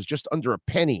Alethea when it was just under a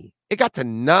penny. It got to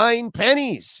 9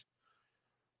 pennies.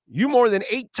 You more than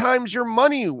 8 times your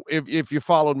money if you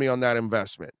followed me on that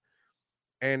investment.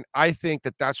 And I think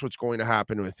that that's what's going to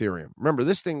happen with Ethereum. Remember,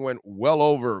 this thing went well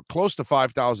over close to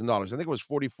 $5,000. I think it was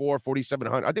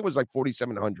 4,700. I think it was like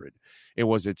 4,700. It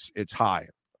was its high.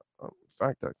 In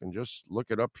fact, I can just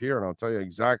look it up here and I'll tell you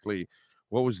exactly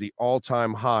what was the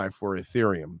all-time high for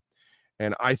Ethereum.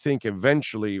 And I think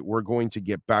eventually we're going to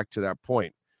get back to that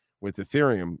point with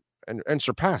Ethereum and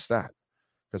surpass that.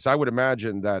 Because I would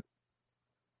imagine that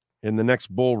in the next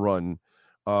bull run,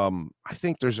 I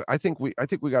think we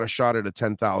got a shot at a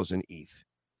 10,000 ETH.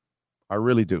 I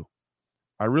really do.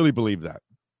 I really believe that.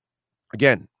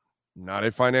 Again, not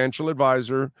a financial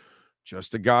advisor,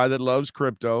 just a guy that loves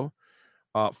crypto.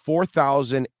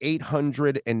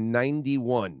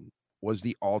 4,891 was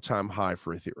the all-time high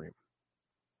for Ethereum.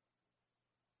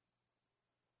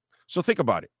 So think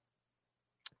about it.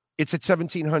 It's at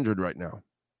 1,700 right now.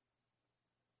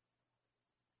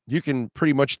 You can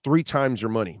pretty much 3 times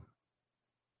your money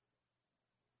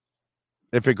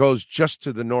if it goes just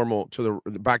to the normal,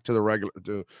 back to the regular,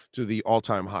 to the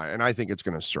all-time high. And I think it's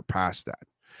going to surpass that.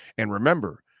 And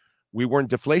remember, we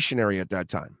weren't deflationary at that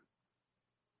time.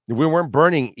 We weren't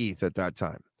burning ETH at that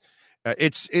time.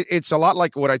 It's a lot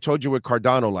like what I told you with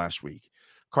Cardano last week.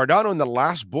 Cardano in the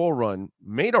last bull run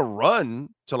made a run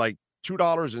to like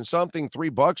 $2 and something,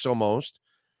 $3 almost.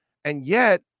 And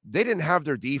yet they didn't have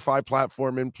their DeFi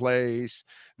platform in place.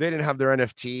 They didn't have their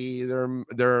NFT,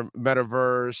 their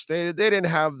metaverse. They didn't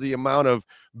have the amount of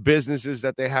businesses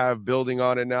that they have building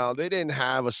on it now. They didn't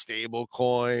have a stable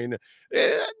coin.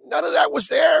 None of that was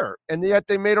there. And yet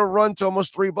they made a run to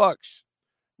almost $3.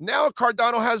 Now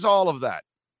Cardano has all of that.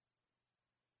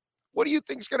 What do you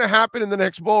think is going to happen in the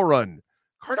next bull run?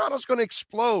 Cardano's going to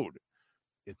explode.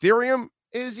 Ethereum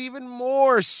is even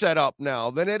more set up now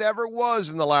than it ever was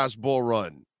in the last bull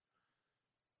run.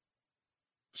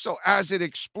 So as it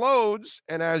explodes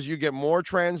and as you get more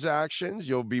transactions,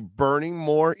 you'll be burning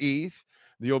more ETH.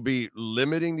 You'll be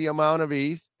limiting the amount of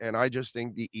ETH. And I just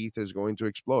think the ETH is going to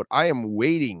explode. I am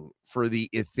waiting for the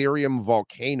Ethereum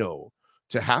volcano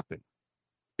to happen.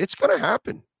 It's going to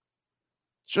happen.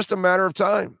 It's just a matter of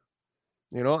time.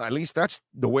 You know, at least that's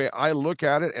the way I look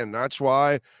at it. And that's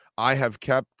why I have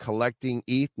kept collecting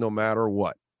ETH no matter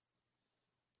what.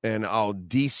 And I'll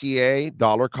DCA,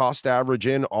 dollar cost average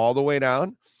in all the way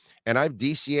down. And I've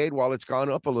DCA'd while it's gone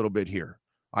up a little bit here.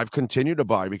 I've continued to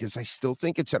buy because I still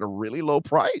think it's at a really low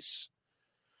price.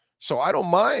 So I don't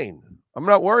mind. I'm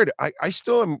not worried. I'm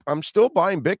still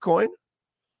buying Bitcoin.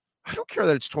 I don't care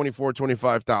that it's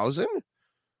 25,000.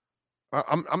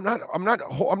 I'm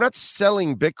not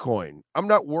selling Bitcoin. I'm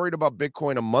not worried about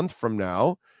Bitcoin a month from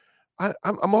now.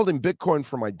 I'm holding Bitcoin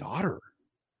for my daughter.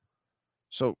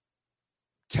 So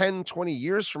 10, 20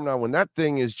 years from now, when that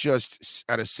thing is just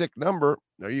at a sick number,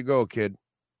 there you go, kid.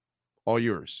 All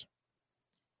yours.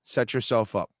 Set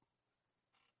yourself up.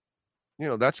 You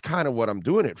know, that's kind of what I'm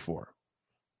doing it for.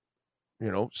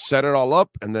 You know, set it all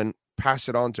up and then pass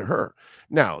it on to her.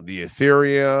 Now, the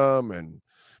Ethereum and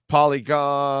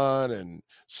Polygon and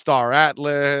Star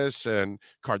Atlas and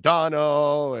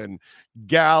Cardano and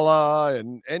Gala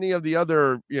and any of the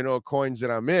other, you know, coins that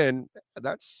I'm in,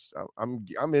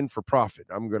 I'm in for profit.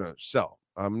 I'm going to sell.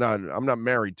 I'm not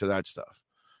married to that stuff.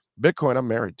 Bitcoin, I'm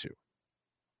married to.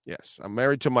 Yes, I'm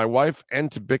married to my wife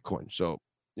and to Bitcoin. So,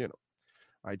 you know,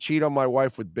 I cheat on my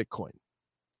wife with Bitcoin.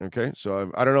 Okay,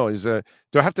 so I don't know.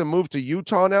 Do I have to move to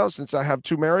Utah now since I have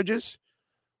 2 marriages?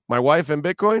 My wife and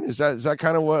Bitcoin? Is that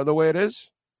kind of the way it is?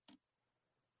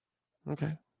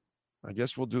 Okay, I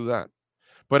guess we'll do that.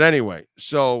 But anyway,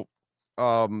 so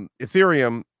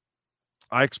Ethereum,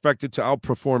 I expect it to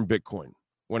outperform Bitcoin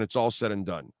when it's all said and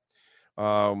done.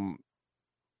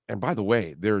 And by the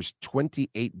way, there's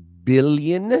 28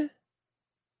 billion,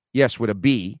 yes, with a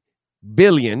B,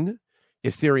 billion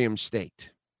Ethereum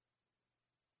staked.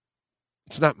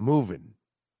 It's not moving.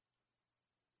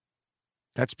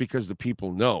 That's because the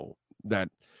people know that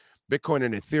Bitcoin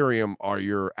and Ethereum are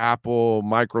your Apple,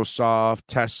 Microsoft,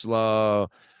 Tesla,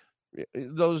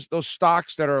 those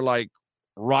stocks that are like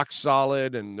rock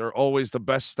solid and they're always the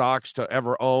best stocks to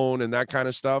ever own and that kind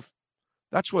of stuff.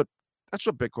 That's what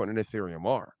Bitcoin and Ethereum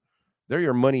are. They're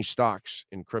your money stocks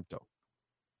in crypto.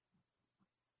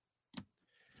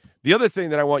 The other thing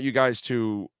that I want you guys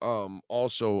to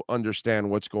also understand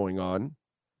what's going on,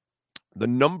 the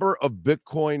number of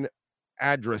Bitcoin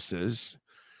addresses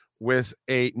with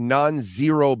a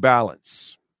non-zero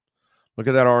balance. Look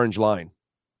at that orange line.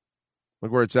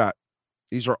 Look where it's at.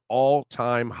 These are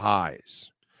all-time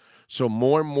highs. So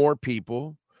more and more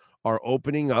people are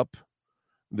opening up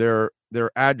their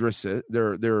addresses,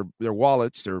 their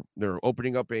wallets. They're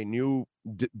opening up a new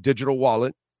digital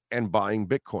wallet and buying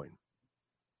Bitcoin.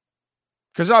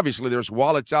 Because obviously there's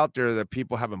wallets out there that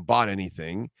people haven't bought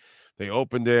anything. They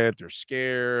opened it, they're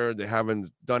scared, they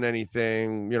haven't done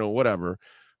anything, you know, whatever.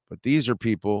 But these are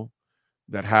people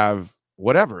that have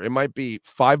whatever. It might be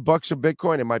 $5 a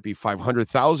Bitcoin. It might be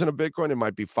 500,000 a Bitcoin. It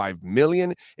might be 5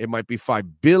 million. It might be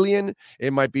 5 billion.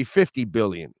 It might be 50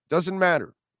 billion. Doesn't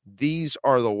matter. These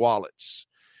are the wallets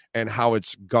and how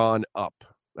it's gone up.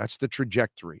 That's the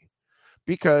trajectory.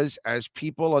 Because as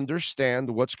people understand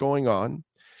what's going on,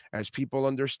 as people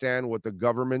understand what the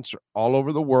governments all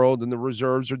over the world and the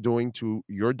reserves are doing to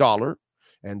your dollar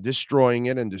and destroying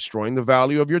it and destroying the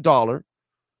value of your dollar,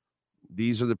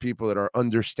 these are the people that are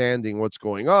understanding what's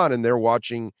going on, and they're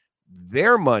watching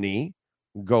their money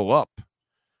go up,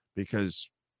 because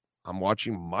I'm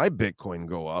watching my Bitcoin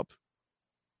go up.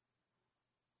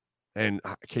 And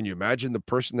can you imagine the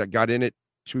person that got in it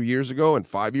 2 years ago and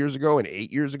 5 years ago and 8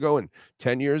 years ago and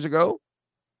 10 years ago?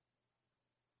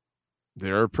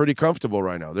 They're pretty comfortable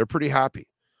right now. They're pretty happy.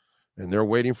 And they're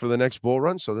waiting for the next bull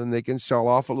run so then they can sell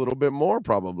off a little bit more,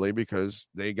 probably, because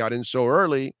they got in so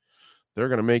early. They're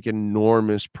going to make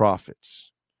enormous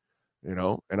profits,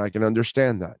 and I can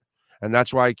understand that. And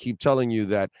that's why I keep telling you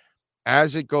that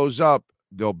as it goes up,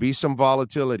 there'll be some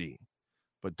volatility,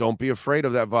 but don't be afraid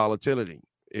of that volatility.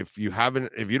 If you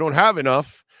don't have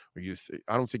enough, or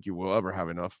I don't think you will ever have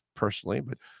enough personally,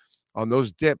 but on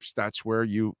those dips, that's where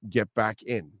you get back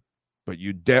in. But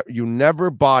you never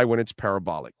buy when it's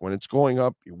parabolic. When it's going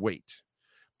up, you wait,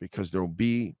 because there'll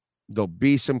be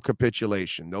some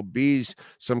capitulation. There'll be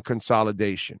some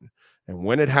consolidation. And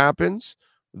when it happens,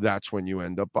 that's when you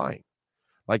end up buying.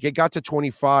 Like it got to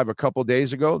 25 a couple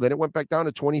days ago, then it went back down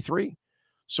to 23.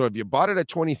 So if you bought it at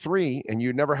 23 and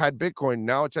you never had Bitcoin,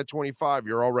 now it's at 25,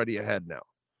 you're already ahead now.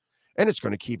 And it's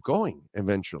going to keep going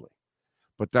eventually.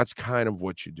 But that's kind of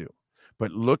what you do.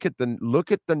 But look at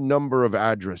the number of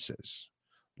addresses.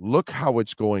 Look how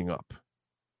it's going up.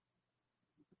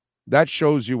 That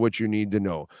shows you what you need to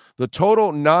know. The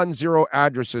total non-zero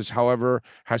addresses, however,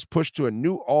 has pushed to a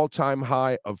new all-time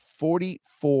high of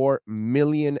 44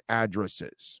 million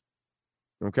addresses.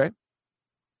 Okay?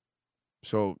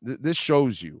 So this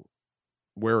shows you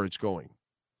where it's going.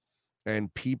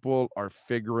 And people are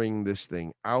figuring this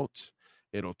thing out.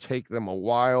 It'll take them a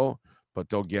while, but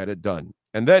they'll get it done.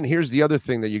 And then here's the other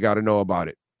thing that you got to know about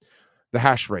it. The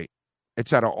hash rate.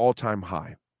 It's at an all-time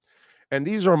high. And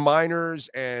these are miners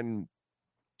mining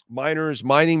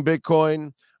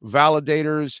Bitcoin,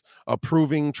 validators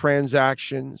approving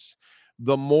transactions.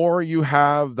 The more you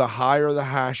have, the higher the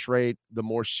hash rate, the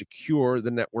more secure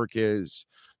the network is,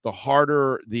 the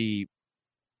harder the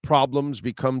problems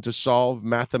become to solve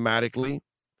mathematically.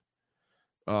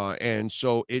 And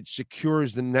so it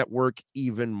secures the network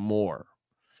even more.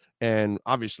 And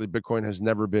obviously, Bitcoin has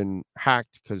never been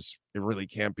hacked because it really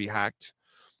can't be hacked.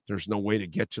 There's no way to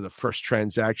get to the first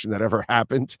transaction that ever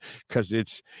happened because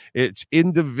it's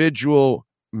individual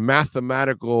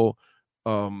mathematical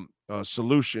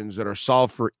solutions that are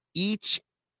solved for each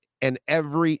and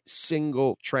every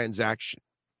single transaction.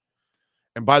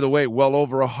 And by the way, well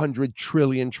over 100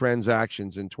 trillion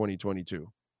transactions in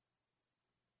 2022.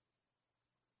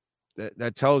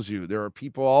 That tells you there are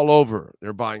people all over.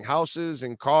 They're buying houses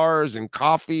and cars and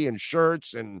coffee and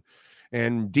shirts and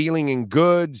dealing in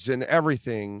goods and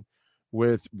everything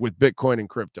with Bitcoin and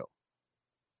crypto,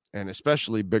 and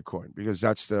especially Bitcoin, because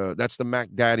that's the Mac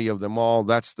Daddy of them all.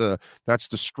 That's the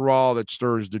straw that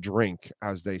stirs the drink,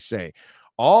 as they say.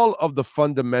 All of the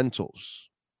fundamentals,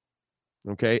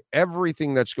 okay,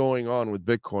 everything that's going on with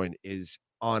Bitcoin is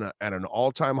at an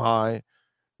all-time high,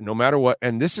 no matter what.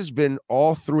 And this has been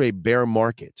all through a bear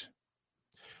market.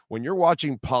 When you're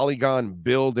watching Polygon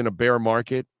build in a bear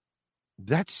market,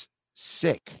 that's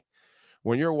sick.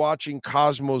 When you're watching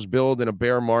Cosmos build in a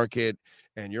bear market,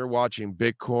 and you're watching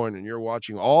Bitcoin, and you're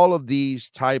watching all of these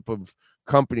type of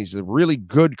companies, the really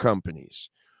good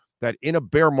companies, that in a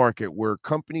bear market where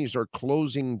companies are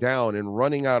closing down and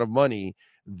running out of money,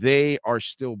 they are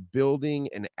still building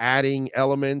and adding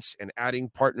elements and adding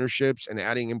partnerships and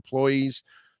adding employees.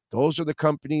 Those are the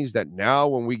companies that now,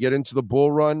 when we get into the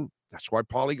bull run, that's why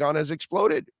Polygon has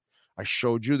exploded. I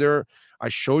showed you their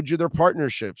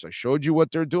partnerships. I showed you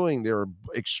what they're doing. They're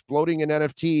exploding in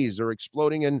NFTs. They're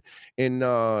exploding in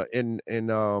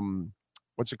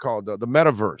what's it called? The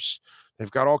metaverse. They've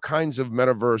got all kinds of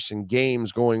metaverse and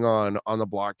games going on the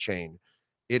blockchain.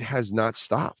 It has not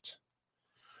stopped.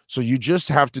 So you just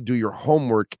have to do your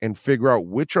homework and figure out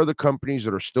which are the companies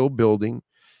that are still building.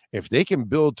 If they can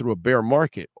build through a bear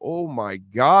market, oh my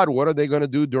God, what are they going to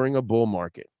do during a bull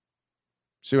market?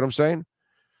 See what I'm saying?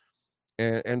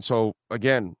 And so,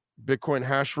 again, Bitcoin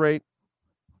hash rate,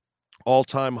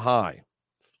 all-time high,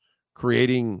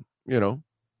 creating,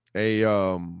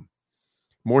 a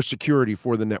more security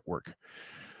for the network.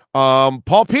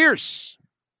 Paul Pierce,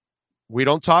 we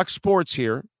don't talk sports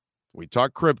here. We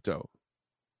talk crypto.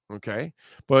 Okay.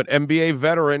 But NBA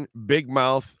veteran, big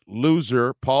mouth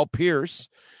loser, Paul Pierce,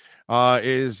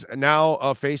 is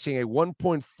now facing a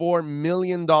 $1.4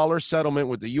 million settlement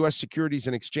with the U.S. Securities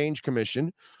and Exchange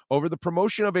Commission over the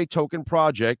promotion of a token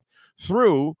project.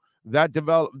 Through that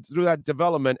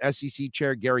development, SEC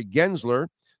Chair Gary Gensler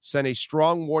sent a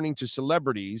strong warning to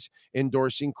celebrities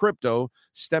endorsing crypto,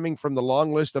 stemming from the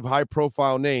long list of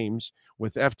high-profile names.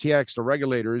 With FTX, the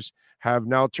regulators have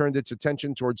now turned its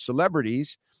attention towards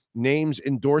celebrities' names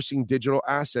endorsing digital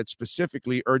assets,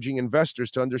 specifically urging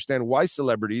investors to understand why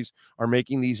celebrities are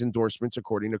making these endorsements,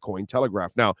 according to Cointelegraph.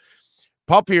 Now,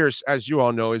 Paul Pierce, as you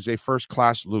all know, is a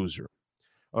first-class loser.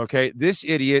 Okay, this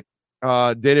idiot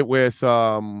did it with,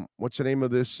 what's the name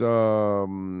of this?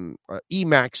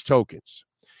 EMAX tokens.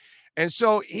 And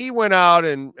so he went out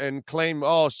and claimed,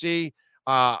 oh, see,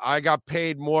 I got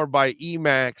paid more by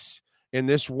EMAX in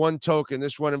this one token,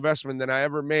 this one investment than I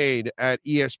ever made at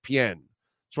ESPN.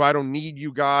 So I don't need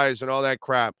you guys and all that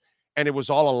crap. And it was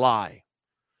all a lie.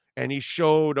 And he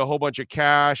showed a whole bunch of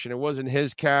cash, and it wasn't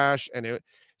his cash. And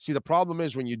see, the problem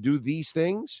is when you do these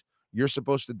things, you're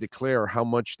supposed to declare how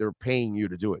much they're paying you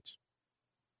to do it.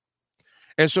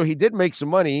 And so he did make some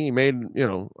money. He made,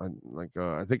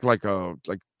 I think like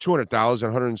 200,000,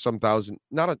 100 and some thousand.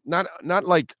 Not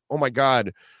like, oh my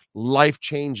God,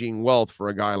 life-changing wealth for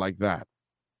a guy like that.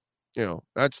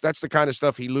 That's the kind of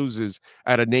stuff he loses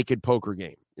at a naked poker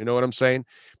game. You know what I'm saying?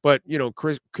 But Kim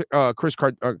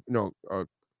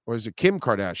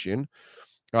Kardashian,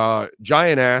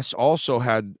 giant ass, also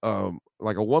had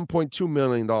like a $1.2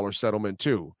 million settlement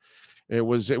too. It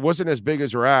wasn't as big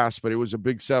as her ass, but it was a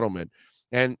big settlement.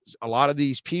 And a lot of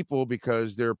these people,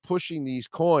 because they're pushing these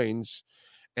coins,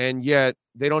 and yet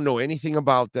they don't know anything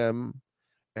about them.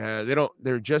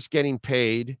 They're just getting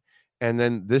paid. And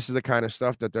then this is the kind of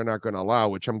stuff that they're not going to allow,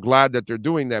 which I'm glad that they're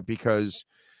doing that, because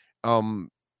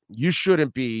you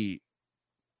shouldn't be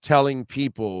telling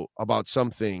people about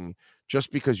something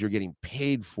just because you're getting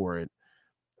paid for it.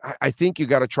 I think you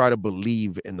got to try to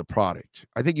believe in the product.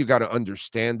 I think you got to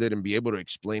understand it and be able to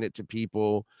explain it to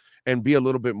people and be a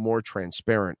little bit more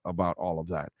transparent about all of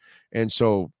that. And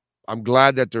so I'm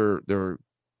glad that they're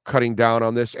cutting down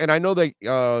on this. And I know that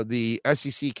the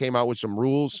SEC came out with some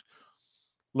rules.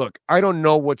 Look, I don't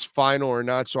know what's final or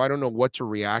not, so I don't know what to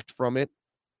react from it.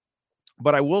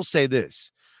 But I will say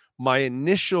this. My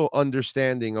initial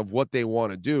understanding of what they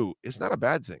want to do is not a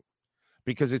bad thing,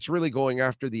 because it's really going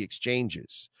after the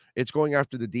exchanges. It's going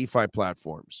after the DeFi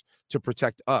platforms to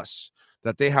protect us,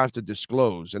 that they have to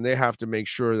disclose, and they have to make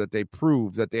sure that they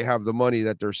prove that they have the money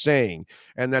that they're saying,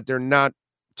 and that they're not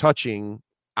touching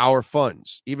our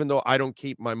funds. Even though I don't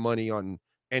keep my money on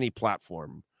any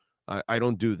platform, I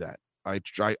don't do that.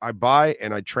 I buy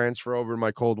and I transfer over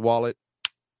my cold wallet,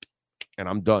 and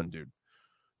I'm done, dude.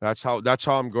 That's how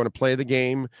I'm going to play the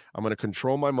game. I'm going to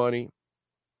control my money.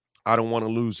 I don't want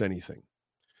to lose anything.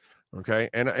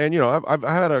 Okay. And I've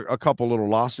had a couple little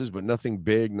losses, but nothing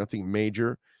big, nothing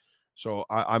major. So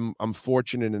I'm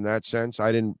fortunate in that sense.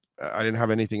 I didn't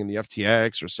have anything in the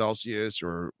FTX or Celsius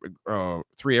or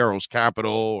Three Arrows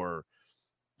Capital or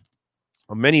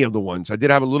many of the ones. I did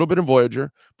have a little bit of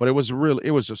Voyager, but it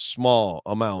was a small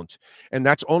amount. And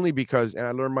that's only because, and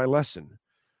I learned my lesson.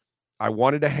 I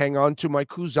wanted to hang on to my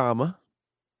Kusama.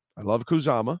 I love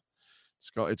Kusama.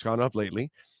 It's gone up lately.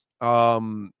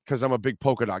 Because I'm a big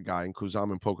Polkadot guy, and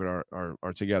Kusama and Polkadot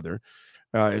are together.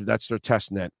 That's their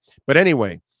test net. But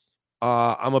anyway,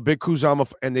 I'm a big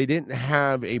Kusama, and they didn't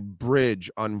have a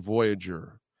bridge on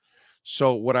Voyager.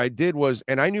 So what I did was,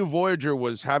 and I knew Voyager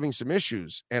was having some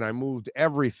issues, and I moved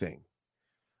everything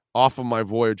off of my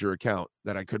Voyager account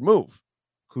that I could move.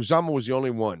 Kusama was the only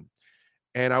one.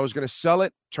 And I was going to sell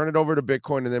it, turn it over to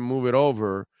Bitcoin, and then move it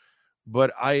over.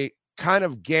 But I kind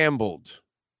of gambled.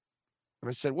 And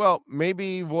I said, well,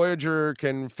 maybe Voyager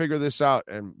can figure this out.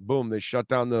 And boom, they shut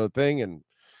down the thing. And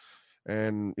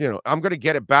I'm going to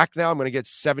get it back now. I'm going to get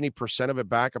 70% of it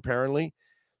back, apparently.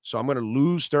 So I'm going to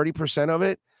lose 30% of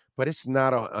it. But it's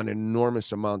not an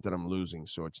enormous amount that I'm losing.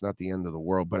 So it's not the end of the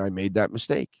world. But I made that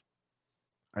mistake.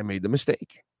 I made the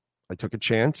mistake. I took a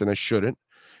chance, and I shouldn't.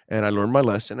 And I learned my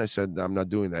lesson. I said, I'm not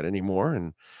doing that anymore.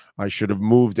 And I should have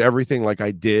moved everything like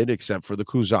I did, except for the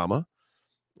Kusama.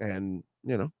 And,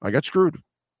 I got screwed.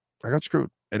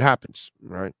 It happens,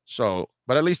 right? So,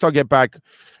 but at least I'll get back.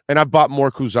 And I've bought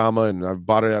more Kusama, and I've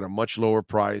bought it at a much lower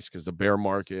price because the bear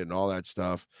market and all that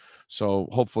stuff. So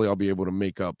hopefully I'll be able to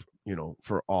make up,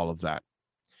 for all of that.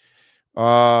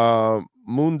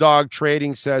 Moondog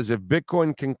Trading says, if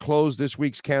Bitcoin can close this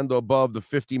week's candle above the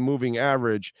 50 moving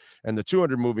average and the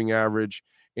 200 moving average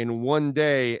in 1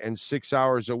 day and 6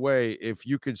 hours away, if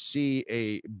you could see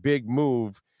a big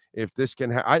move if this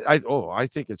can I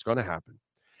think it's going to happen.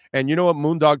 And you know what,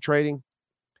 Moondog Trading?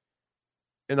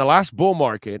 In the last bull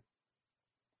market,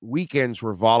 weekends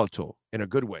were volatile in a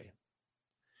good way.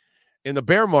 In the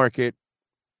bear market,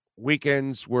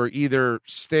 weekends were either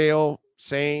stale,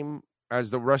 same as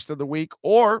the rest of the week,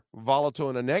 or volatile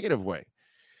in a negative way.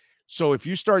 So if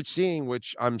you start seeing,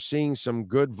 which I'm seeing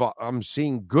I'm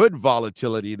seeing good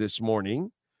volatility this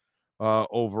morning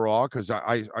overall, because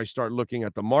I start looking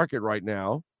at the market right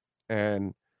now,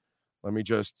 and let me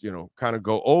just, kind of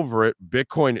go over it.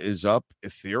 Bitcoin is up,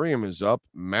 Ethereum is up,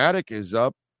 Matic is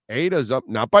up, ADA is up,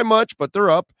 not by much, but they're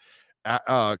up.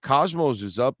 Cosmos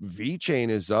is up, VeChain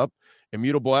is up,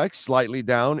 Immutable X slightly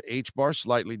down, HBAR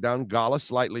slightly down, Gala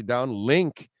slightly down,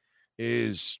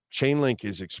 Chainlink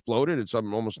is exploded. It's up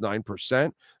almost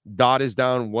 9%. DOT is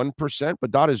down 1%, but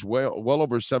DOT is well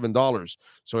over $7.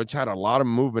 So it's had a lot of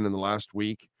movement in the last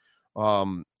week.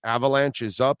 Avalanche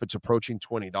is up. It's approaching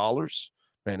 $20.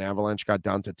 Man, Avalanche got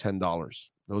down to $10.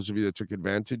 Those of you that took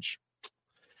advantage,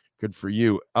 good for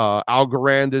you.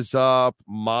 Algorand is up.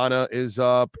 Mana is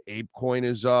up. ApeCoin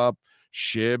is up.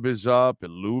 SHIB is up.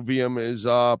 Illuvium is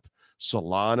up.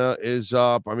 Solana is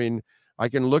up. I mean, I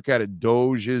can look at it.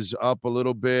 Doge is up a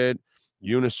little bit.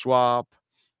 Uniswap,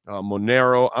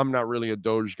 Monero. I'm not really a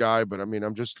Doge guy, but I mean,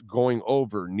 I'm just going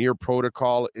over. Near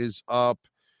Protocol is up.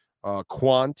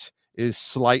 Quant is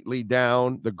slightly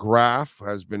down. The Graph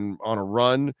has been on a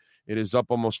run. It is up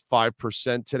almost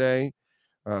 5% today.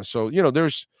 So,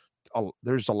 there's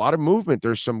a lot of movement.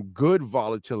 There's some good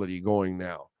volatility going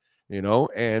now,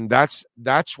 and that's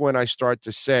when I start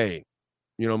to say,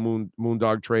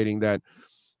 Moondog Trading, that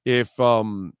if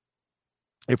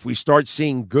we start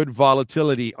seeing good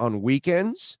volatility on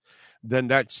weekends, then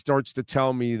that starts to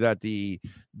tell me that the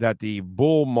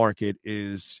bull market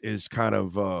is kind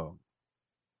of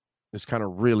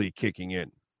really kicking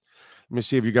in. Let me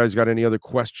see if you guys got any other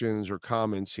questions or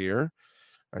comments here.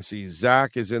 I see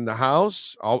Zach is in the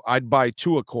house. I'd buy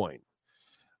Tua coin.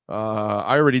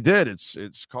 I already did.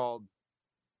 It's called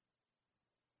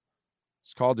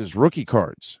his rookie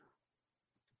cards.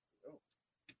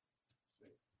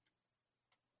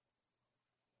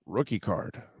 Rookie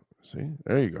card. See,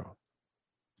 there you go.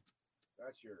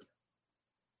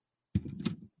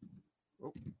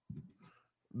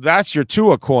 That's your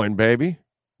Tua coin, baby.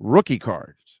 Rookie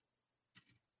cards.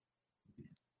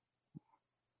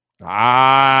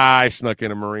 I snuck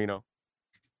in a Marino.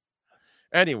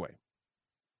 Anyway,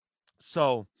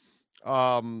 so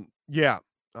those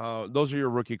are your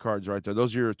rookie cards right there.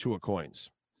 Those are your Tua coins.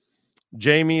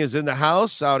 Jamie is in the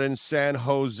house out in San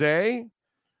Jose.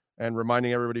 And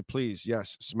reminding everybody, please,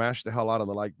 yes, smash the hell out of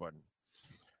the like button.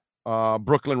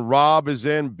 Brooklyn Rob is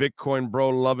in. Bitcoin bro,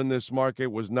 loving this market.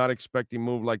 Was not expecting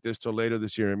move like this till later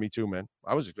this year. And me too, man.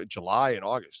 I was July and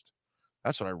August.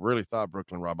 That's what I really thought,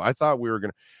 Brooklyn Rob. I thought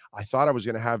I was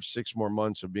gonna have 6 more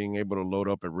months of being able to load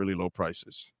up at really low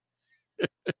prices.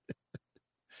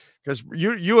 Because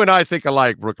you and I think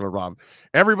alike, Brooklyn Rob.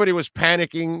 Everybody was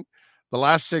panicking the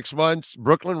last 6 months.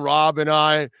 Brooklyn Rob and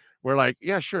I were like,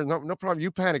 yeah, sure, no problem.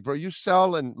 You panic, bro. You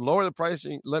sell and lower the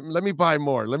pricing. Let me buy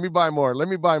more. Let me buy more. Let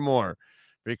me buy more.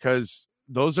 Because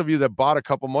those of you that bought a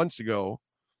couple months ago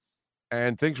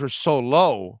and things were so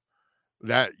low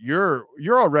that you're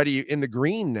already in the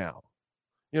green now.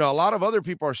 A lot of other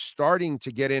people are starting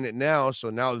to get in it now. So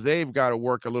now they've got to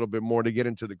work a little bit more to get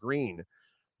into the green.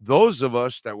 Those of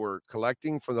us that were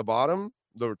collecting from the bottom,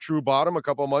 the true bottom a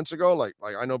couple months ago, like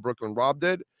I know Brooklyn Rob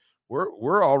did,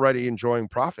 we're already enjoying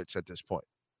profits at this point.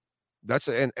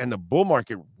 And the bull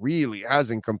market really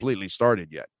hasn't completely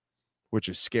started yet, which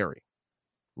is scary.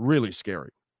 Really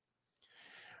scary.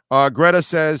 Greta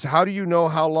says, how do you know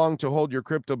how long to hold your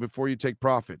crypto before you take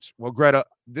profits? Well, Greta,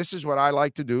 this is what I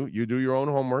like to do. You do your own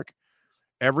homework.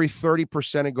 Every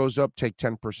 30% it goes up, take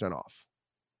 10% off.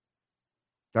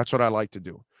 That's what I like to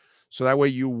do. So that way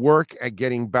you work at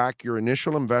getting back your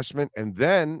initial investment, and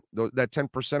then that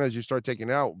 10% as you start taking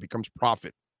out becomes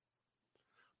profit.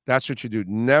 That's what you do.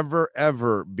 Never,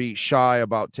 ever be shy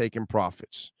about taking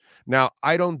profits. Now,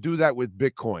 I don't do that with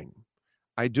Bitcoin.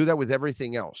 I do that with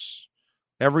everything else.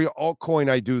 Every altcoin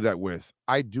I do that with.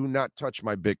 I do not touch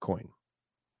my Bitcoin.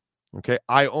 Okay?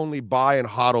 I only buy and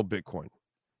hodl Bitcoin.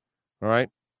 All right?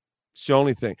 It's the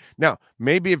only thing. Now,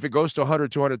 maybe if it goes to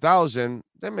 100, 200,000,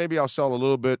 then maybe I'll sell a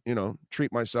little bit,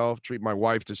 treat myself, treat my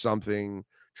wife to something,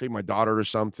 treat my daughter to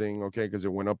something, okay, because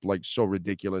it went up like so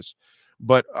ridiculous.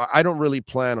 But I don't really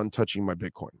plan on touching my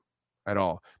Bitcoin at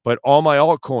all. But all my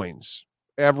altcoins,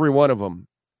 every one of them,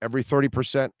 every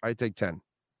 30%, I take 10.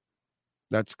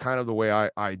 That's kind of the way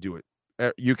I do it.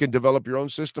 You can develop your own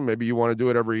system. Maybe you want to do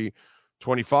it every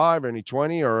 25, any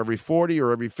 20, or every 40,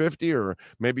 or every 50, or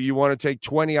maybe you want to take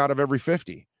 20 out of every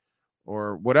 50,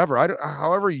 or whatever.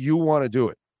 However you want to do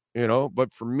it,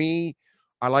 But for me,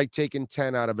 I like taking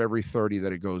 10 out of every 30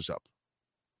 that it goes up.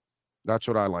 That's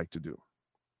what I like to do.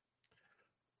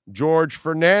 George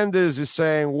Fernandez is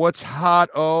saying, what's hot?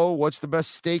 Oh, what's the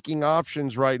best staking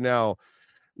options right now?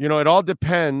 It all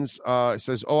depends. It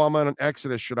says, I'm on an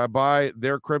Exodus. Should I buy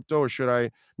their crypto or should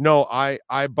I? No,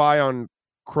 I buy on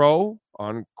Crow,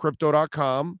 on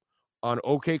crypto.com, on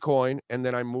OKCoin, and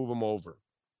then I move them over.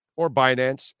 Or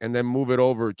Binance, and then move it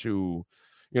over to,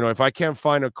 if I can't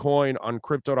find a coin on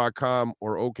crypto.com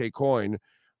or OKCoin,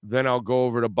 then I'll go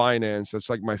over to Binance. That's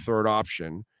like my third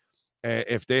option.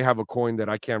 If they have a coin that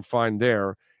I can't find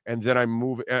there, and then I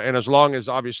move. And as long as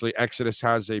obviously Exodus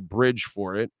has a bridge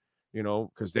for it,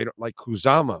 because they don't like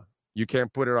Kusama. You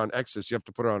can't put it on Exodus. You have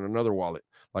to put it on another wallet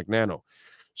like Nano.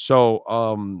 So,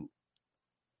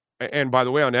 and by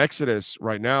the way, on Exodus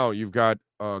right now, you've got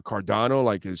Cardano,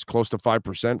 like is close to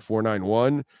 5%,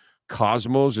 491.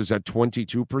 Cosmos is at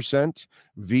 22%.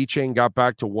 VeChain got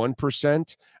back to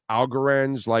 1%.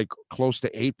 Algorand's like close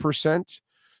to 8%.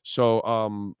 So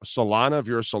Solana, if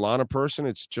you're a Solana person,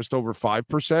 it's just over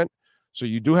 5%. So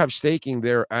you do have staking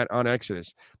there on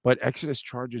Exodus, but Exodus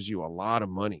charges you a lot of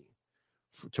money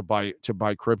to buy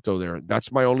crypto there.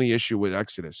 That's my only issue with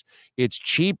Exodus. It's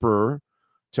cheaper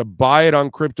to buy it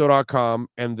on crypto.com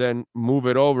and then move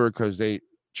it over because they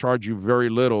charge you very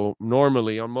little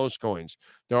normally on most coins.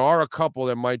 There are a couple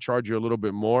that might charge you a little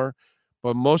bit more,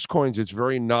 but most coins, it's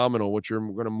very nominal what you're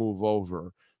going to move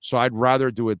over. So I'd rather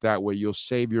do it that way. You'll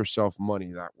save yourself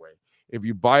money that way. If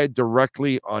you buy it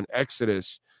directly on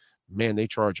Exodus, man, they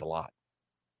charge a lot.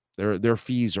 Their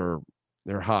fees they're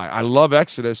high. I love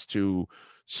Exodus to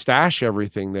stash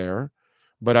everything there,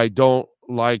 but I don't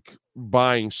like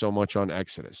buying so much on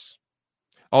Exodus.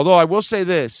 Although I will say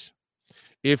this,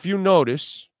 if you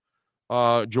notice,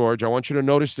 George, I want you to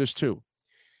notice this too.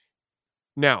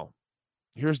 Now,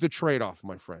 here's the trade-off,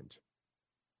 my friend.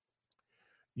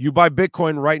 You buy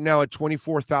Bitcoin right now at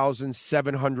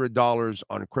 $24,700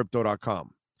 on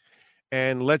crypto.com.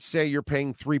 And let's say you're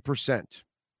paying 3%.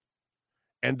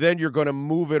 And then you're going to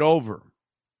move it over,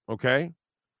 okay?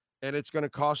 And it's going to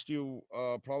cost you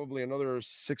probably another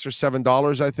 $6 or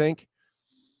 $7, I think.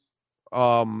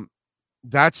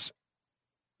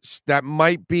 That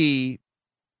might be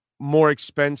more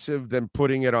expensive than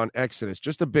putting it on Exodus.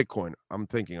 Just a Bitcoin I'm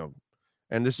thinking of.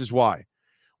 And this is why.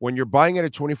 When you're buying it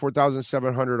at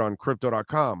 $24,700 on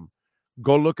crypto.com,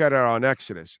 go look at it on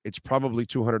Exodus. It's probably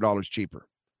 $200 cheaper.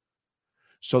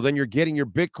 So then you're getting your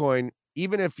Bitcoin,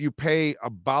 even if you pay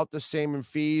about the same in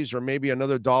fees or maybe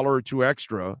another $1 or $2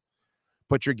 extra,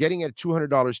 but you're getting it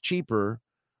 $200 cheaper.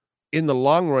 In the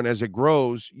long run, as it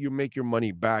grows, you make your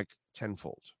money back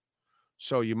tenfold.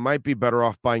 So you might be better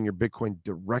off buying your Bitcoin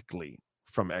directly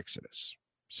from Exodus.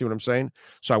 See what I'm saying?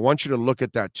 So I want you to look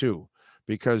at that too,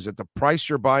 because at the price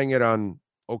you're buying it on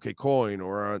OKCoin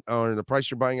or on the price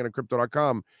you're buying it on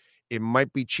crypto.com, it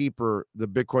might be cheaper, the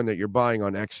Bitcoin that you're buying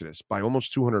on Exodus, by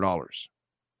almost $200.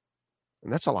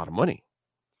 And that's a lot of money,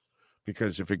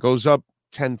 because if it goes up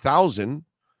 10,000,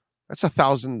 that's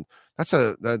 1,000. That's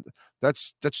a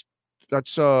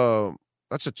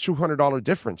 $200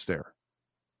 difference there.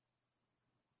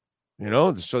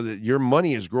 So that your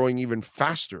money is growing even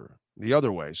faster the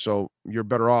other way. So you're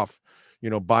better off,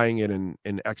 buying it in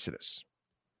Exodus.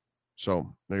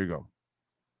 So there you go.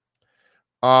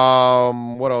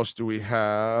 What else do we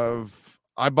have?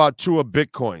 I bought 2 of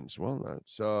Bitcoins. Well,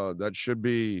 that should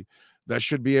be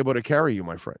able to carry you,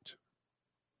 my friend.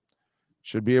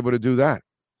 Should be able to do that.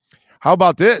 How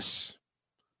about this?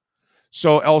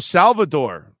 So El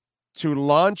Salvador to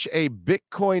launch a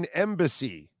Bitcoin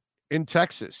embassy in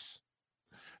Texas.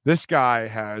 This guy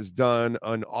has done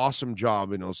an awesome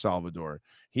job in El Salvador.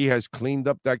 He has cleaned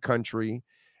up that country,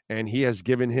 and he has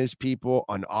given his people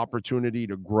an opportunity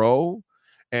to grow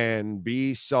and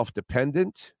be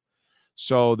self-dependent.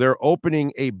 So they're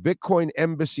opening a Bitcoin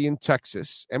embassy in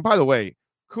Texas. And by the way,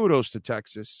 kudos to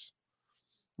Texas.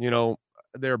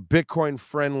 They're Bitcoin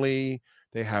friendly.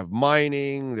 They have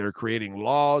mining. They're creating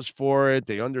laws for it.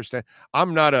 They understand.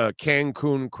 I'm not a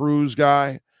Cancun cruise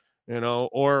guy,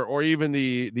 or even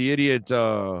the idiot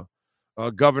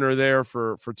governor there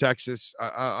for Texas.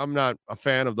 I'm not a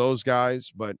fan of those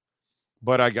guys, but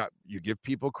you give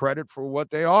people credit for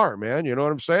what they are, man. You know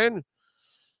what I'm saying?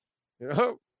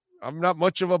 I'm not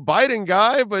much of a Biden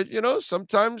guy, but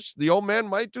sometimes the old man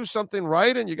might do something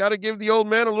right, and you got to give the old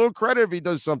man a little credit if he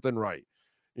does something right.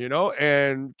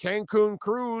 And Cancun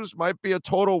cruise might be a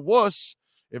total wuss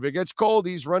If it gets cold,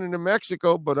 he's running to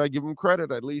Mexico, but I give him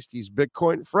credit. At least he's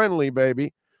Bitcoin friendly,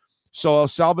 baby. So El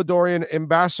Salvadorian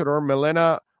ambassador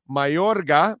Milena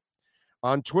Mayorga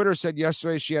on Twitter said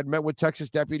yesterday she had met with Texas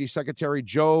Deputy Secretary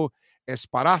Joe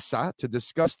Esparza to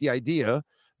discuss the idea.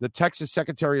 The Texas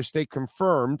Secretary of State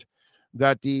confirmed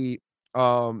that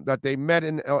that they met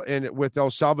with El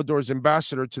Salvador's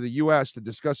ambassador to the U.S. to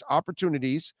discuss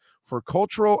opportunities for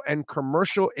cultural and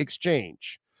commercial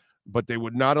exchange, but they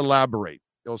would not elaborate.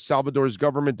 El Salvador's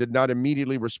government did not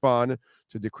immediately respond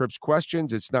to Decrypt's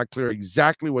questions. It's not clear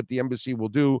exactly what the embassy will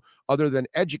do other than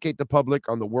educate the public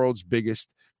on the world's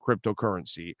biggest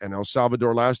cryptocurrency. And El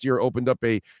Salvador last year opened up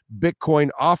a Bitcoin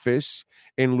office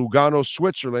in Lugano,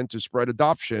 Switzerland to spread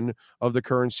adoption of the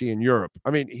currency in Europe.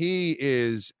 I mean, he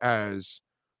is as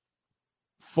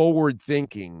forward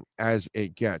thinking as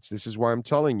it gets. This is why I'm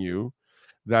telling you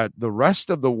that the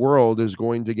rest of the world is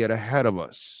going to get ahead of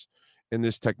us in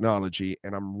this technology,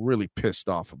 and I'm really pissed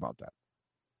off about that.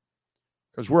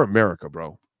 Because we're America,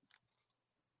 bro.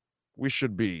 We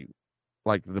should be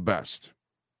like the best.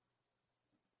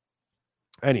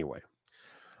 Anyway,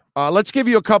 let's give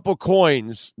you a couple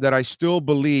coins that I still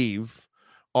believe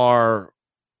are,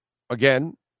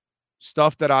 again,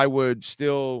 stuff that I would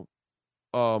still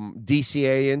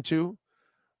DCA into.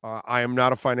 I am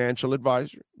not a financial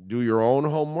advisor. Do your own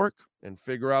homework and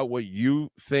figure out what you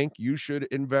think you should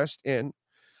invest in.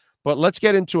 But let's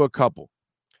get into a couple.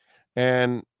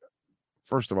 And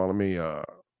first of all, let me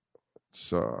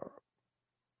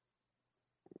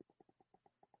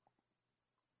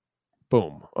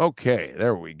boom. Okay,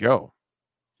 there we go.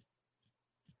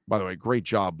 By the way, great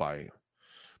job by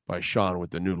Sean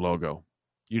with the new logo.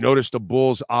 You notice the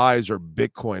bull's eyes are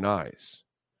Bitcoin eyes.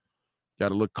 Got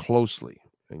to look closely,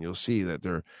 and you'll see that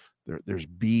there's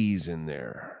bees in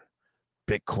there.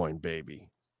 Bitcoin, baby.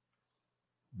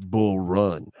 Bull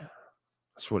run.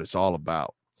 That's what it's all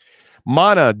about.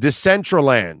 Mana,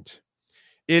 Decentraland.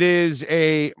 It is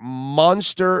a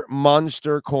monster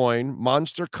coin,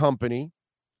 monster company.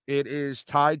 It is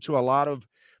tied to a lot of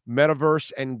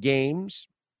metaverse and games.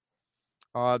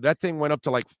 That thing went up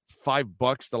to like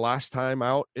 $5 the last time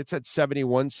out. It's at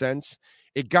 71 cents.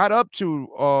 It got up to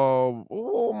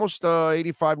almost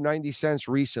 85, 90 cents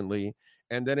recently,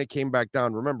 and then it came back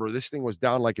down. Remember, this thing was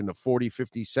down like in the 40,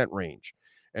 50 cent range,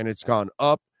 and it's gone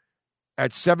up.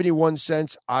 At 71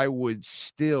 cents, I would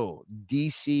still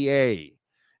DCA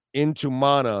into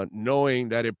Mana, knowing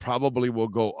that it probably will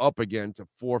go up again to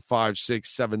 $4, $5,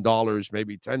 $6, $7,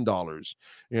 maybe $10,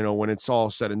 when it's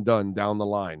all said and done down the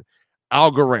line.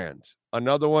 Algorand,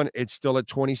 another one, it's still at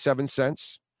 27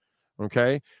 cents.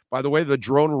 Okay. By the way, the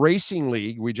Drone Racing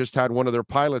League, we just had one of their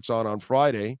pilots on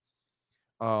Friday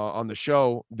on the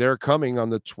show. They're coming on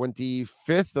the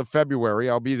 25th of February.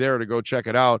 I'll be there to go check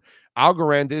it out.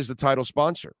 Algorand is the title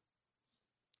sponsor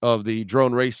of the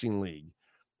Drone Racing League.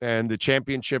 And the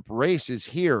championship race is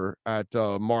here at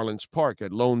Marlins Park,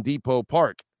 at Lone Depot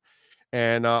Park.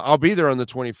 And I'll be there on the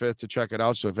 25th to check it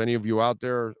out. So if any of you out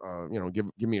there,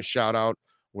 give me a shout out.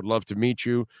 Would love to meet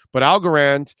you. But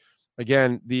Algorand,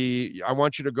 again, I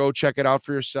want you to go check it out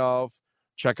for yourself.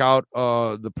 Check out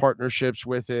the partnerships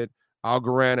with it.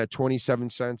 Algorand at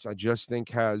 27 cents, I just think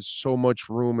has so much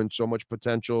room and so much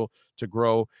potential to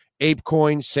grow.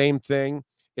 ApeCoin, same thing.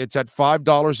 It's at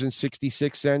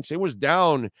 $5.66. It was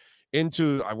down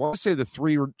into, I want to say, the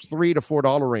 $3 to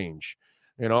 $4 range.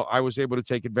 I was able to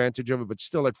take advantage of it, but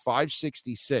still at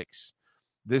 $5.66.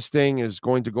 This thing is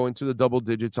going to go into the double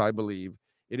digits, I believe.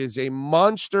 It is a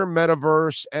monster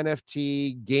metaverse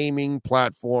NFT gaming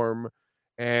platform.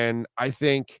 And I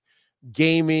think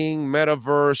gaming,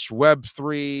 metaverse,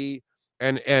 Web3,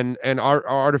 and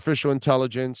artificial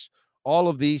intelligence, all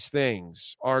of these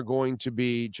things are going to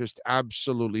be just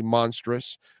absolutely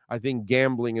monstrous. I think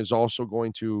gambling is also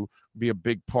going to be a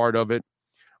big part of it.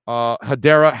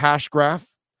 Hedera Hashgraph.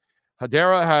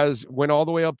 Hedera went all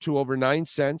the way up to over 9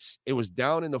 cents. It was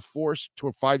down in the 4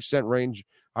 to 5 cent range.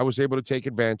 I was able to take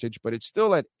advantage, but it's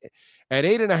still at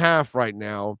 8.5 right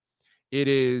now. It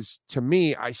is, to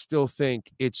me, I still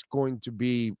think it's going to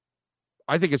be,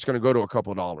 I think it's going to go to a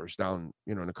couple of dollars down,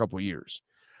 in a couple of years.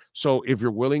 So if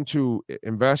you're willing to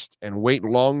invest and wait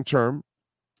long term,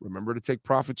 remember to take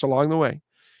profits along the way.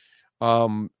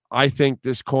 I think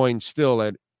this coin still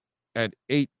at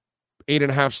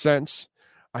 8.5 cents,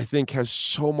 I think has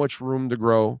so much room to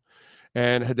grow.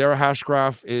 And Hedera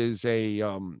Hashgraph is a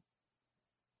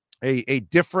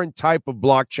different type of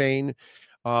blockchain.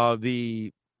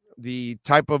 The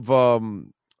type of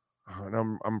I'm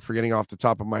forgetting off the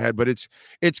top of my head, but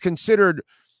it's considered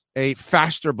a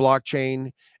faster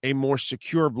blockchain, a more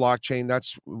secure blockchain.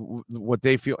 That's what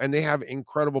they feel. And they have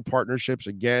incredible partnerships.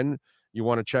 Again, you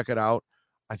want to check it out.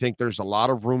 I think there's a lot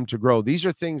of room to grow. These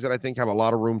are things that I think have a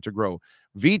lot of room to grow.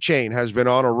 VeChain has been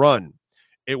on a run.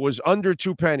 It was under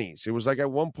 2 pennies. It was like at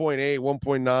 1.8,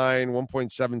 1.9,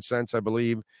 1.7 cents, I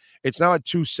believe. It's now at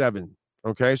 2.7.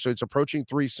 Okay, so it's approaching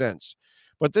 3 cents.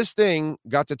 But this thing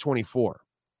got to 24.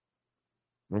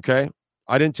 Okay,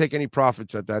 I didn't take any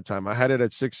profits at that time. I had it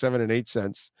at 6, 7, and 8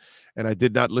 cents, and I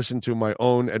did not listen to my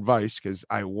own advice because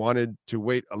I wanted to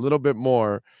wait a little bit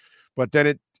more. But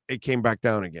then it came back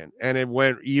down again, and it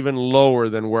went even lower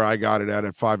than where I got it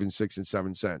at 5 and 6 and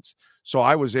 7 cents. So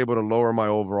I was able to lower my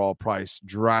overall price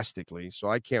drastically. So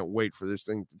I can't wait for this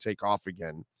thing to take off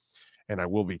again, and I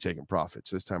will be taking profits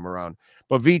this time around.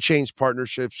 But VeChain's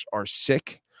partnerships are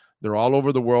sick. They're all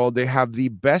over the world. They have the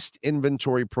best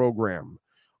inventory program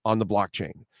on the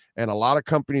blockchain. And a lot of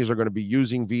companies are going to be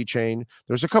using VeChain.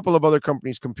 There's a couple of other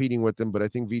companies competing with them, but I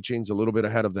think VeChain's a little bit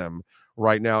ahead of them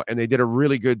right now. And they did a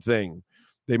really good thing.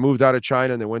 They moved out of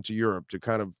China and they went to Europe to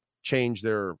kind of change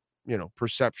their,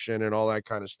 perception and all that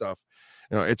kind of stuff.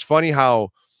 It's funny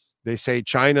how they say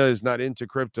China is not into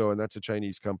crypto, and that's a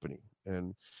Chinese company.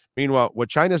 And meanwhile, what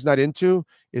China's not into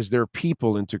is their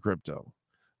people into crypto.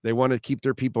 They want to keep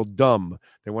their people dumb.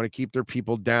 They want to keep their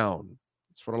people down.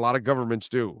 That's what a lot of governments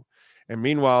do. And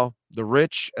meanwhile, the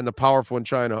rich and the powerful in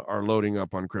China are loading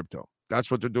up on crypto. That's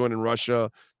what they're doing in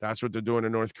Russia. That's what they're doing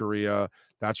in North Korea.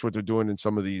 That's what they're doing in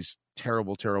some of these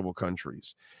terrible, terrible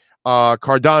countries.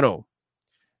 Cardano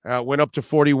went up to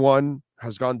 41,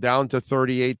 has gone down to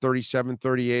 38, 37,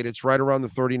 38. It's right around the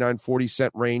 39, 40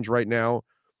 cent range right now.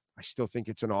 I still think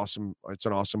it's an awesome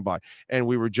buy. And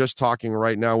we were just talking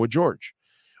right now with George.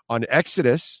 On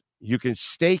Exodus, you can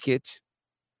stake it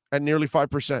at nearly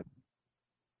 5%.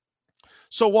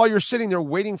 So while you're sitting there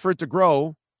waiting for it to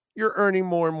grow, you're earning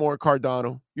more and more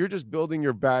Cardano. You're just building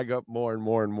your bag up more and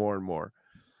more and more and more.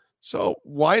 So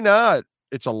why not?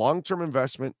 It's a long-term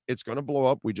investment. It's going to blow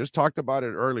up. We just talked about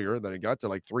it earlier that it got to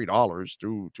like $3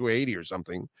 to $2.80 or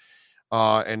something.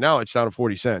 And now it's down to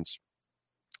 40 cents.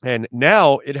 And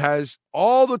now it has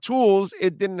all the tools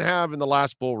it didn't have in the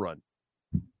last bull run.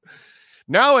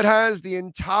 Now it has the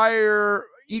entire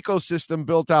ecosystem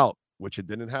built out, which it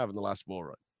didn't have in the last bull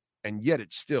run. And yet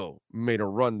it still made a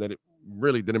run that it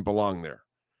really didn't belong there.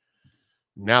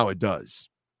 Now it does.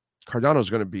 Cardano is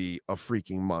going to be a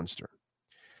freaking monster.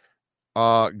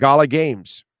 Gala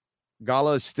Games.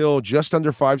 Gala is still just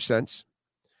under 5 cents.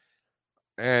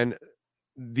 And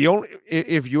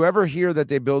if you ever hear that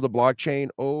they build a blockchain,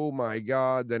 oh my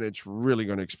God, then it's really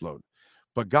going to explode.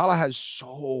 But Gala has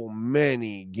so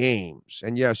many games.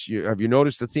 And yes, have you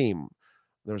noticed the theme?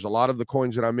 There's a lot of the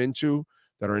coins that I'm into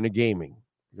that are into gaming,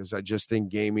 because I just think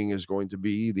gaming is going to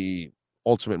be the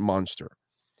ultimate monster.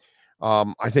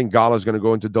 I think Gala is going to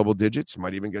go into double digits,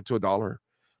 might even get to $1.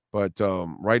 But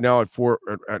right now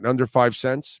at under 5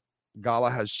 cents,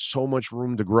 Gala has so much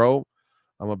room to grow.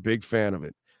 I'm a big fan of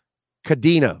it.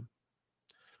 Kadena.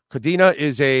 Kadena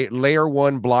is a layer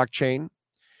 1 blockchain.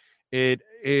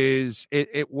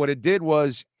 What it did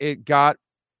was it got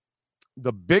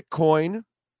the Bitcoin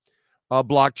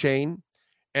blockchain,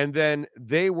 and then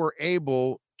they were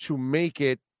able to make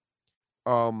it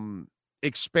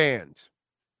expand.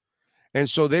 And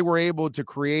so they were able to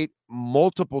create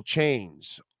multiple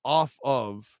chains off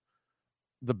of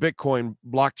the Bitcoin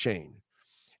blockchain.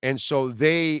 And so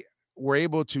they were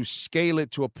able to scale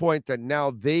it to a point that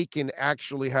now they can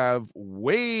actually have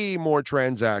way more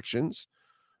transactions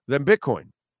than Bitcoin.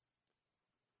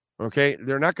 Okay,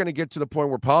 they're not going to get to the point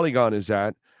where Polygon is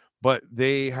at, but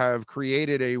they have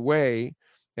created a way,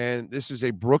 and this is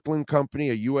a Brooklyn company,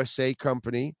 a USA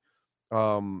company.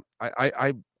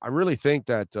 I really think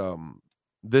that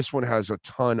this one has a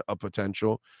ton of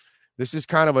potential. This is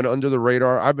kind of an under the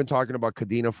radar. I've been talking about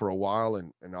Kadena for a while,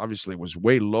 and obviously it was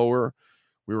way lower.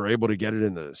 We were able to get it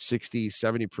in the 60,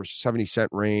 70 cent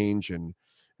range and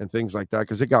things like that,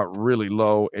 because it got really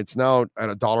low. It's now at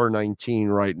 $1.19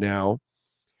 right now.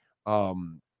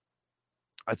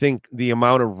 I think the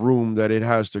amount of room that it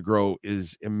has to grow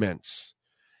is immense.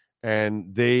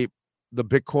 And the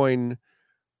Bitcoin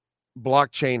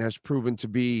blockchain has proven to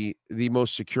be the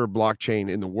most secure blockchain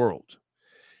in the world.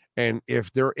 And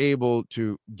if they're able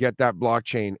to get that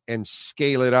blockchain and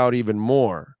scale it out even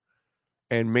more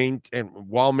and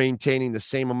while maintaining the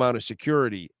same amount of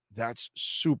security, that's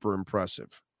super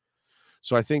impressive.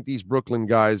 So I think these Brooklyn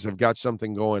guys have got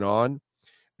something going on.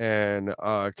 And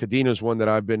Kadena is one that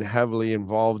I've been heavily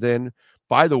involved in.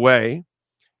 By the way,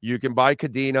 you can buy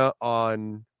Kadena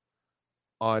on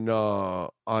OKCoin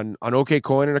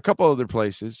and a couple other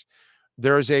places.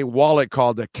 There's a wallet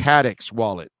called the Caddix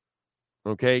wallet.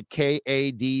 Okay,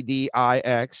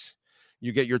 Kaddix.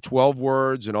 You get your 12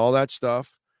 words and all that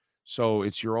stuff. So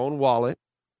it's your own wallet,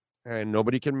 and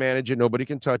nobody can manage it. Nobody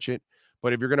can touch it.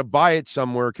 But if you're going to buy it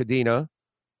somewhere, Kadena,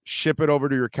 ship it over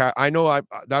to your cat. I know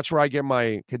that's where I get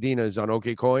my Kadenas on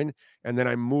OKCoin, and then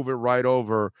I move it right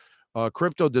over.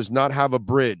 Crypto does not have a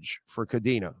bridge for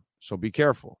Kadena, so be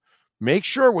careful. Make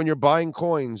sure when you're buying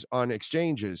coins on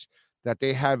exchanges that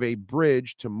they have a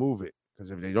bridge to move it,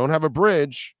 because if they don't have a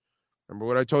bridge, remember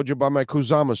what I told you about my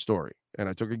Kusama story, and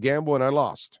I took a gamble and I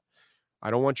lost. I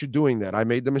don't want you doing that. I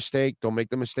made the mistake. Don't make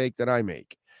the mistake that I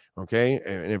make. Okay.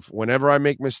 And if whenever I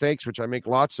make mistakes, which I make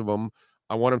lots of them,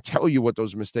 I want to tell you what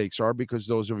those mistakes are, because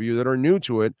those of you that are new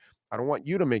to it, I don't want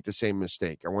you to make the same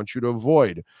mistake. I want you to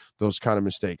avoid those kind of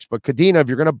mistakes. But Kadena, if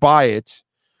you're going to buy it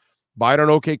on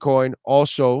OKCoin.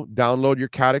 Also, download your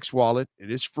Caddix wallet. It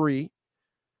is free.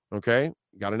 Okay.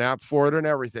 Got an app for it and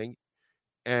everything.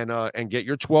 And get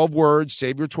your 12 words.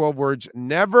 Save your 12 words.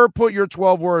 Never put your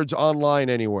 12 words online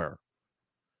anywhere.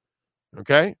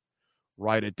 Okay.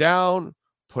 Write it down.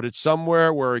 Put it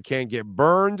somewhere where it can't get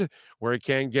burned, where it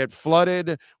can't get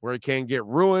flooded, where it can't get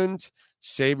ruined.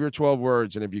 Save your 12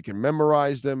 words. And if you can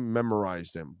memorize them,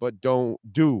 memorize them. But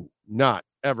do not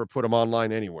ever put them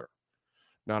online anywhere.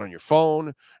 Not on your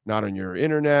phone, not on your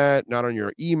internet, not on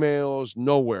your emails,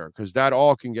 nowhere, because that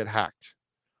all can get hacked.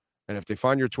 And if they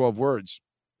find your 12 words,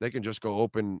 they can just go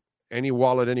open any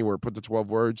wallet anywhere, put the 12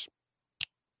 words,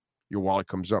 your wallet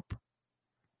comes up.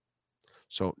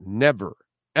 So never,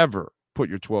 ever put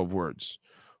your 12 words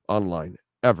online,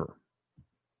 ever.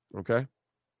 Okay?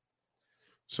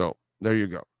 So there you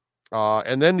go.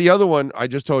 And then the other one I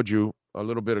just told you a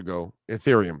little bit ago,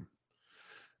 Ethereum.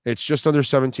 It's just under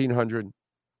 1,700.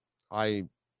 I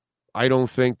don't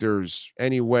think there's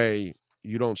any way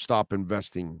you don't stop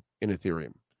investing in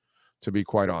Ethereum, to be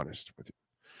quite honest with you.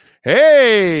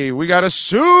 Hey, we got a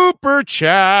super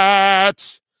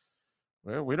chat.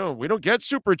 Well, we don't get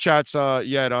super chats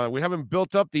yet. We haven't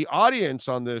built up the audience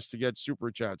on this to get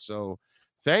super chats. So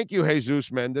thank you,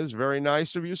 Jesus Mendez. Very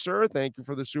nice of you, sir. Thank you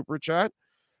for the super chat.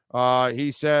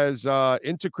 He says,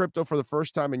 into crypto for the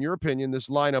first time. In your opinion, this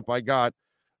lineup I got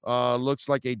looks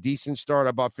like a decent start,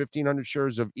 about 1,500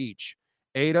 shares of each.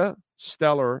 ADA,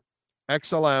 Stellar,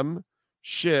 XLM,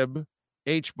 SHIB,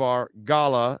 HBAR,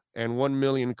 Gala, and 1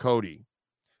 million Cody.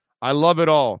 I love it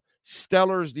all.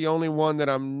 Stellar is the only one that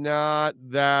I'm not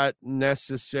that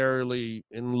necessarily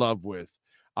in love with.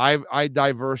 I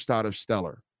diversed out of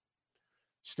Stellar.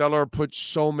 Stellar put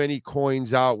so many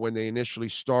coins out when they initially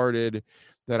started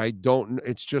that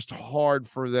it's just hard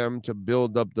for them to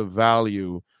build up the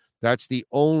value. That's the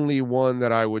only one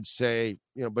that I would say,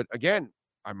 but again,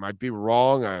 I might be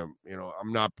wrong. I'm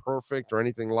not perfect or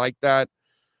anything like that.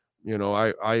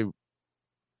 I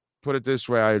put it this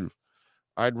way.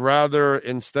 I'd rather,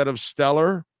 instead of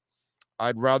Stellar,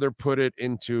 I'd rather put it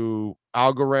into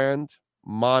Algorand,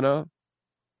 Mana,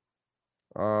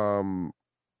 you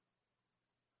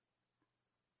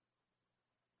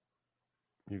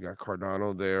got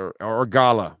Cardano there, or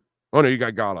Gala. Oh, no, you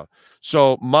got Gala.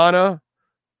 So Mana,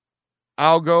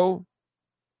 Algo,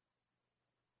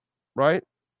 right?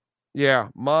 Yeah,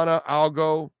 Mana,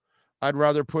 Algo. I'd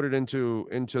rather put it into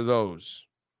those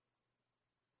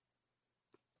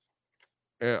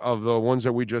of the ones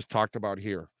that we just talked about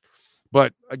here.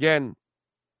 But again,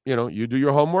 you do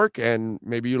your homework, and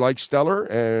maybe you like Stellar,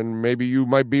 and maybe you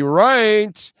might be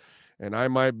right, and I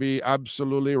might be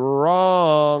absolutely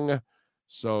wrong.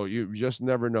 So you just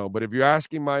never know. But if you're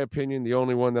asking my opinion, the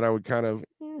only one that I would kind of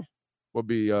would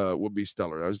be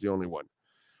Stellar. That was the only one.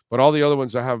 But all the other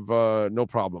ones I have no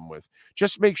problem with.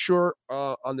 Just make sure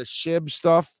on the SHIB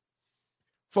stuff,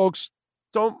 folks,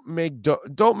 don't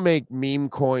make meme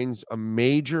coins a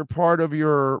major part of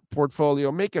your portfolio.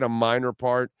 Make it a minor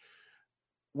part.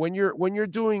 When you're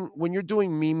doing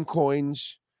meme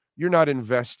coins, you're not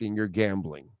investing, you're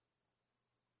gambling.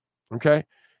 Okay?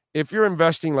 If you're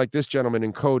investing like this gentleman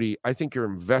in Cody, I think you're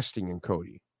investing in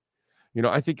Cody.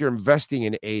 I think you're investing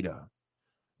in ADA.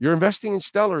 You're investing in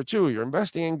Stellar too. You're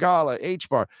investing in Gala,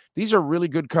 HBAR. These are really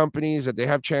good companies that they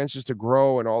have chances to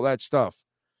grow and all that stuff.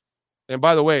 And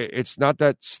by the way, it's not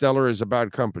that Stellar is a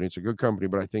bad company. It's a good company,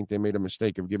 but I think they made a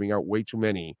mistake of giving out way too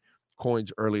many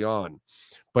coins early on.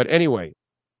 But anyway,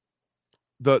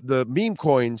 the meme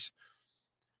coins,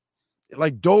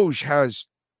 like Doge, has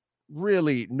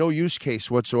really no use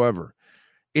case whatsoever.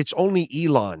 It's only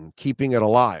Elon keeping it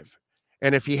alive.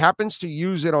 And if he happens to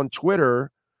use it on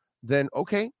Twitter, then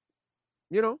okay,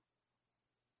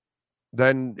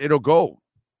 then it'll go.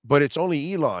 But it's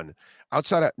only Elon.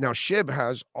 outside of now, SHIB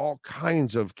has all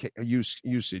kinds of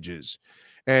usages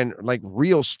and like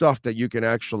real stuff that you can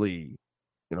actually,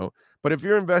 but if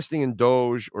you're investing in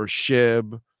Doge or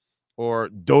SHIB or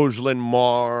Dogelin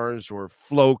Mars or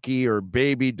Floki or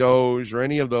Baby Doge or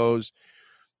any of those,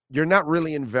 you're not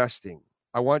really investing.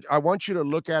 I want you to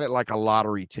look at it like a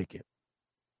lottery ticket.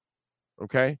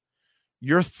 Okay?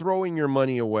 You're throwing your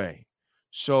money away.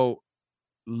 So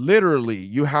literally,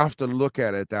 you have to look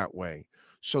at it that way.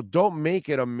 So don't make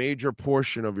it a major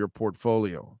portion of your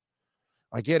portfolio.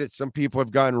 I get it. Some people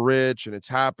have gotten rich and it's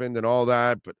happened and all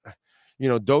that, but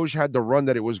Doge had the run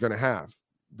that it was going to have.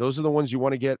 Those are the ones you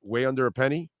want to get way under a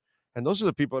penny, and those are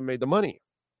the people that made the money.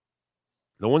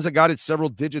 The ones that got it several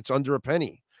digits under a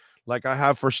penny, like I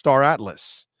have for Star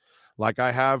Atlas, like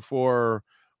I have for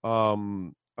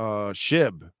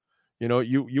SHIB.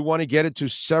 You want to get it to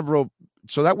several,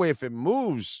 so that way if it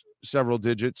moves several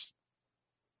digits,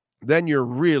 then you're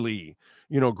really,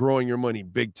 growing your money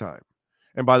big time.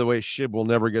 And by the way, SHIB will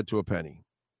never get to a penny.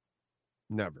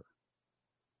 Never.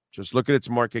 Just look at its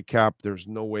market cap. There's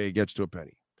no way it gets to a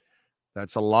penny.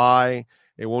 That's a lie.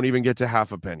 It won't even get to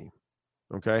half a penny.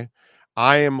 Okay?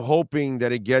 I am hoping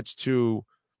that it gets to,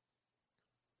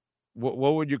 what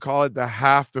would you call it? The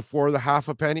half before the half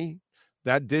a penny?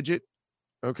 That digit?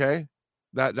 Okay?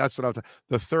 That's what I'm talking.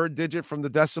 The third digit from the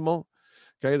decimal.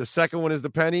 Okay? The second one is the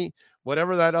penny.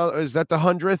 Whatever that is, that the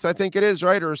 100th? I think it is,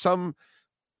 right? Or some,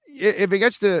 if it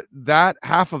gets to that,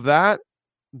 half of that,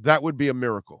 that would be a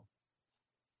miracle.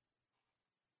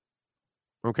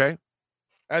 Okay?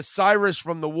 As Cyrus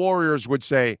from the Warriors would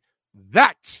say,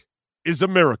 that is a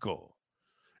miracle.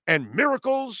 And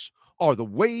miracles are the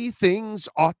way things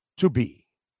ought to be.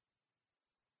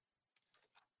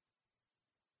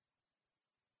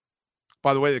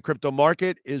 By the way, the crypto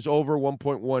market is over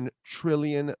 $1.1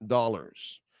 trillion.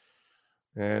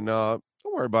 And don't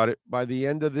worry about it. By the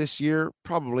end of this year,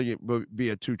 probably it will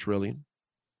be at $2 trillion.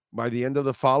 By the end of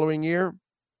the following year,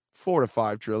 $4 to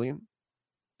 $5 trillion,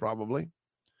 probably.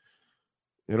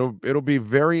 It'll be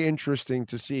very interesting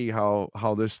to see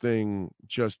how this thing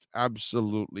just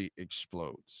absolutely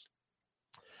explodes.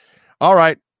 All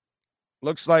right.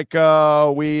 Looks like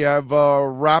we have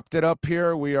wrapped it up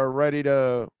here. We are ready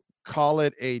to call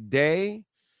it a day.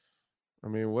 I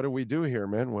mean, what do we do here,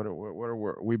 man?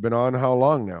 We've been on how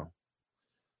long now?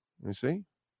 Let me see.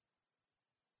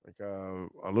 Like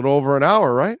a little over an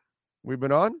hour, right? We've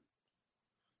been on.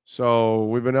 So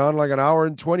we've been on like an hour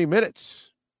and 20 minutes.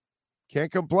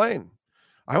 Can't complain.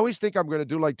 I always think I'm going to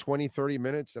do like 20, 30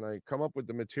 minutes and I come up with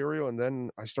the material and then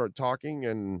I start talking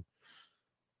and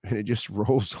it just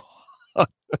rolls on.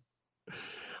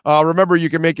 Remember, you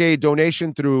can make a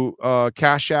donation through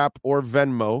Cash App or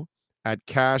Venmo at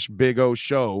Cash Big O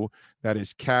Show. That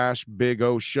is Cash Big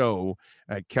O Show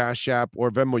at Cash App or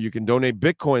Venmo. You can donate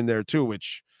Bitcoin there too,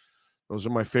 which those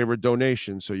are my favorite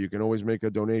donations. So you can always make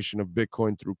a donation of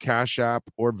Bitcoin through Cash App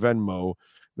or Venmo.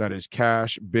 That is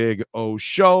Cash Big O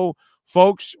Show.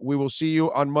 Folks, we will see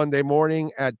you on Monday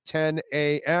morning at 10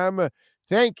 a.m.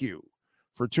 Thank you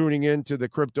for tuning in to the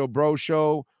Crypto Bro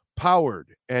Show,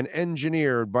 powered and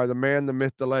engineered by the man, the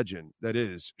myth, the legend. That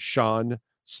is Sean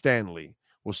Stanley.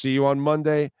 We'll see you on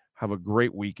Monday. Have a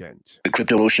great weekend. The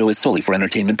Crypto Bro Show is solely for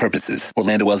entertainment purposes.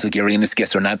 Orlando Alzagari and his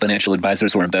guests are not financial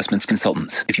advisors or investments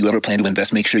consultants. If you ever plan to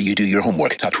invest, make sure you do your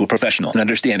homework, talk to a professional, and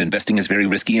understand investing is very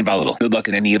risky and volatile. Good luck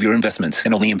in any of your investments,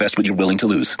 and only invest what you're willing to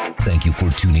lose. Thank you for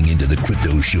tuning into The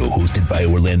Crypto Show, hosted by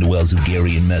Orlando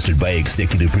Alzagari and mastered by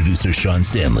executive producer Sean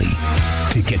Stanley.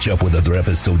 To catch up with other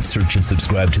episodes, search and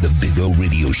subscribe to the Big O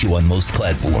Radio Show on most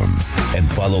platforms, and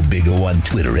follow Big O on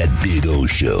Twitter at Big O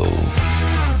Show.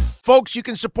 Folks, you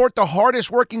can support the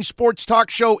hardest working sports talk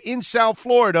show in South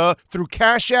Florida through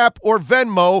Cash App or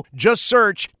Venmo. Just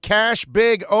search Cash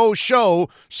Big O Show.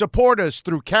 Support us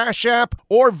through Cash App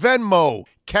or Venmo.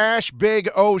 Cash Big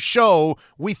O Show.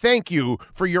 We thank you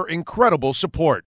for your incredible support.